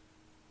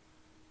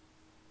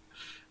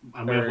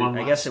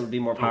 I guess it would be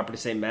more proper to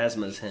say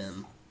Mazma's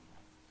him.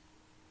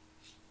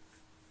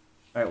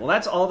 Alright, well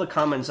that's all the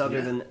comments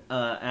other than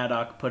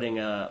Adok putting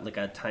a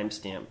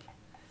timestamp.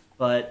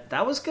 But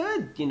that was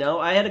good, you know.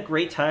 I had a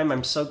great time.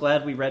 I'm so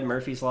glad we read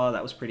Murphy's Law.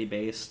 That was pretty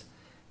based.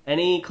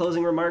 Any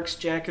closing remarks,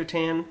 Jack or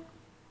Tan?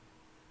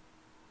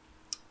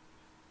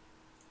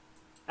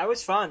 That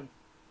was fun.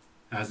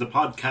 As the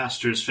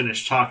podcasters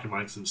finished talking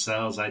amongst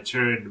themselves, I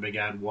turned and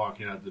began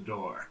walking out the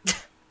door.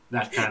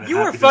 That kind of You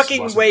were happiness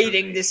fucking wasn't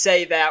waiting for me. to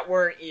say that,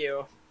 weren't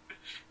you?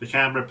 The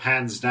camera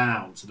pans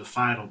down to the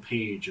final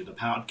page of the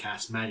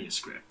podcast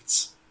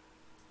manuscripts.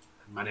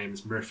 My name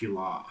is Murphy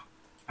Law.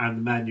 I'm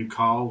the man you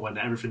call when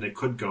everything that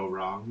could go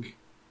wrong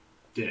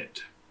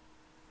did.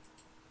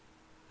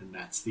 And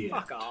that's the end.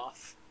 Fuck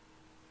off.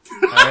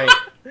 Alright.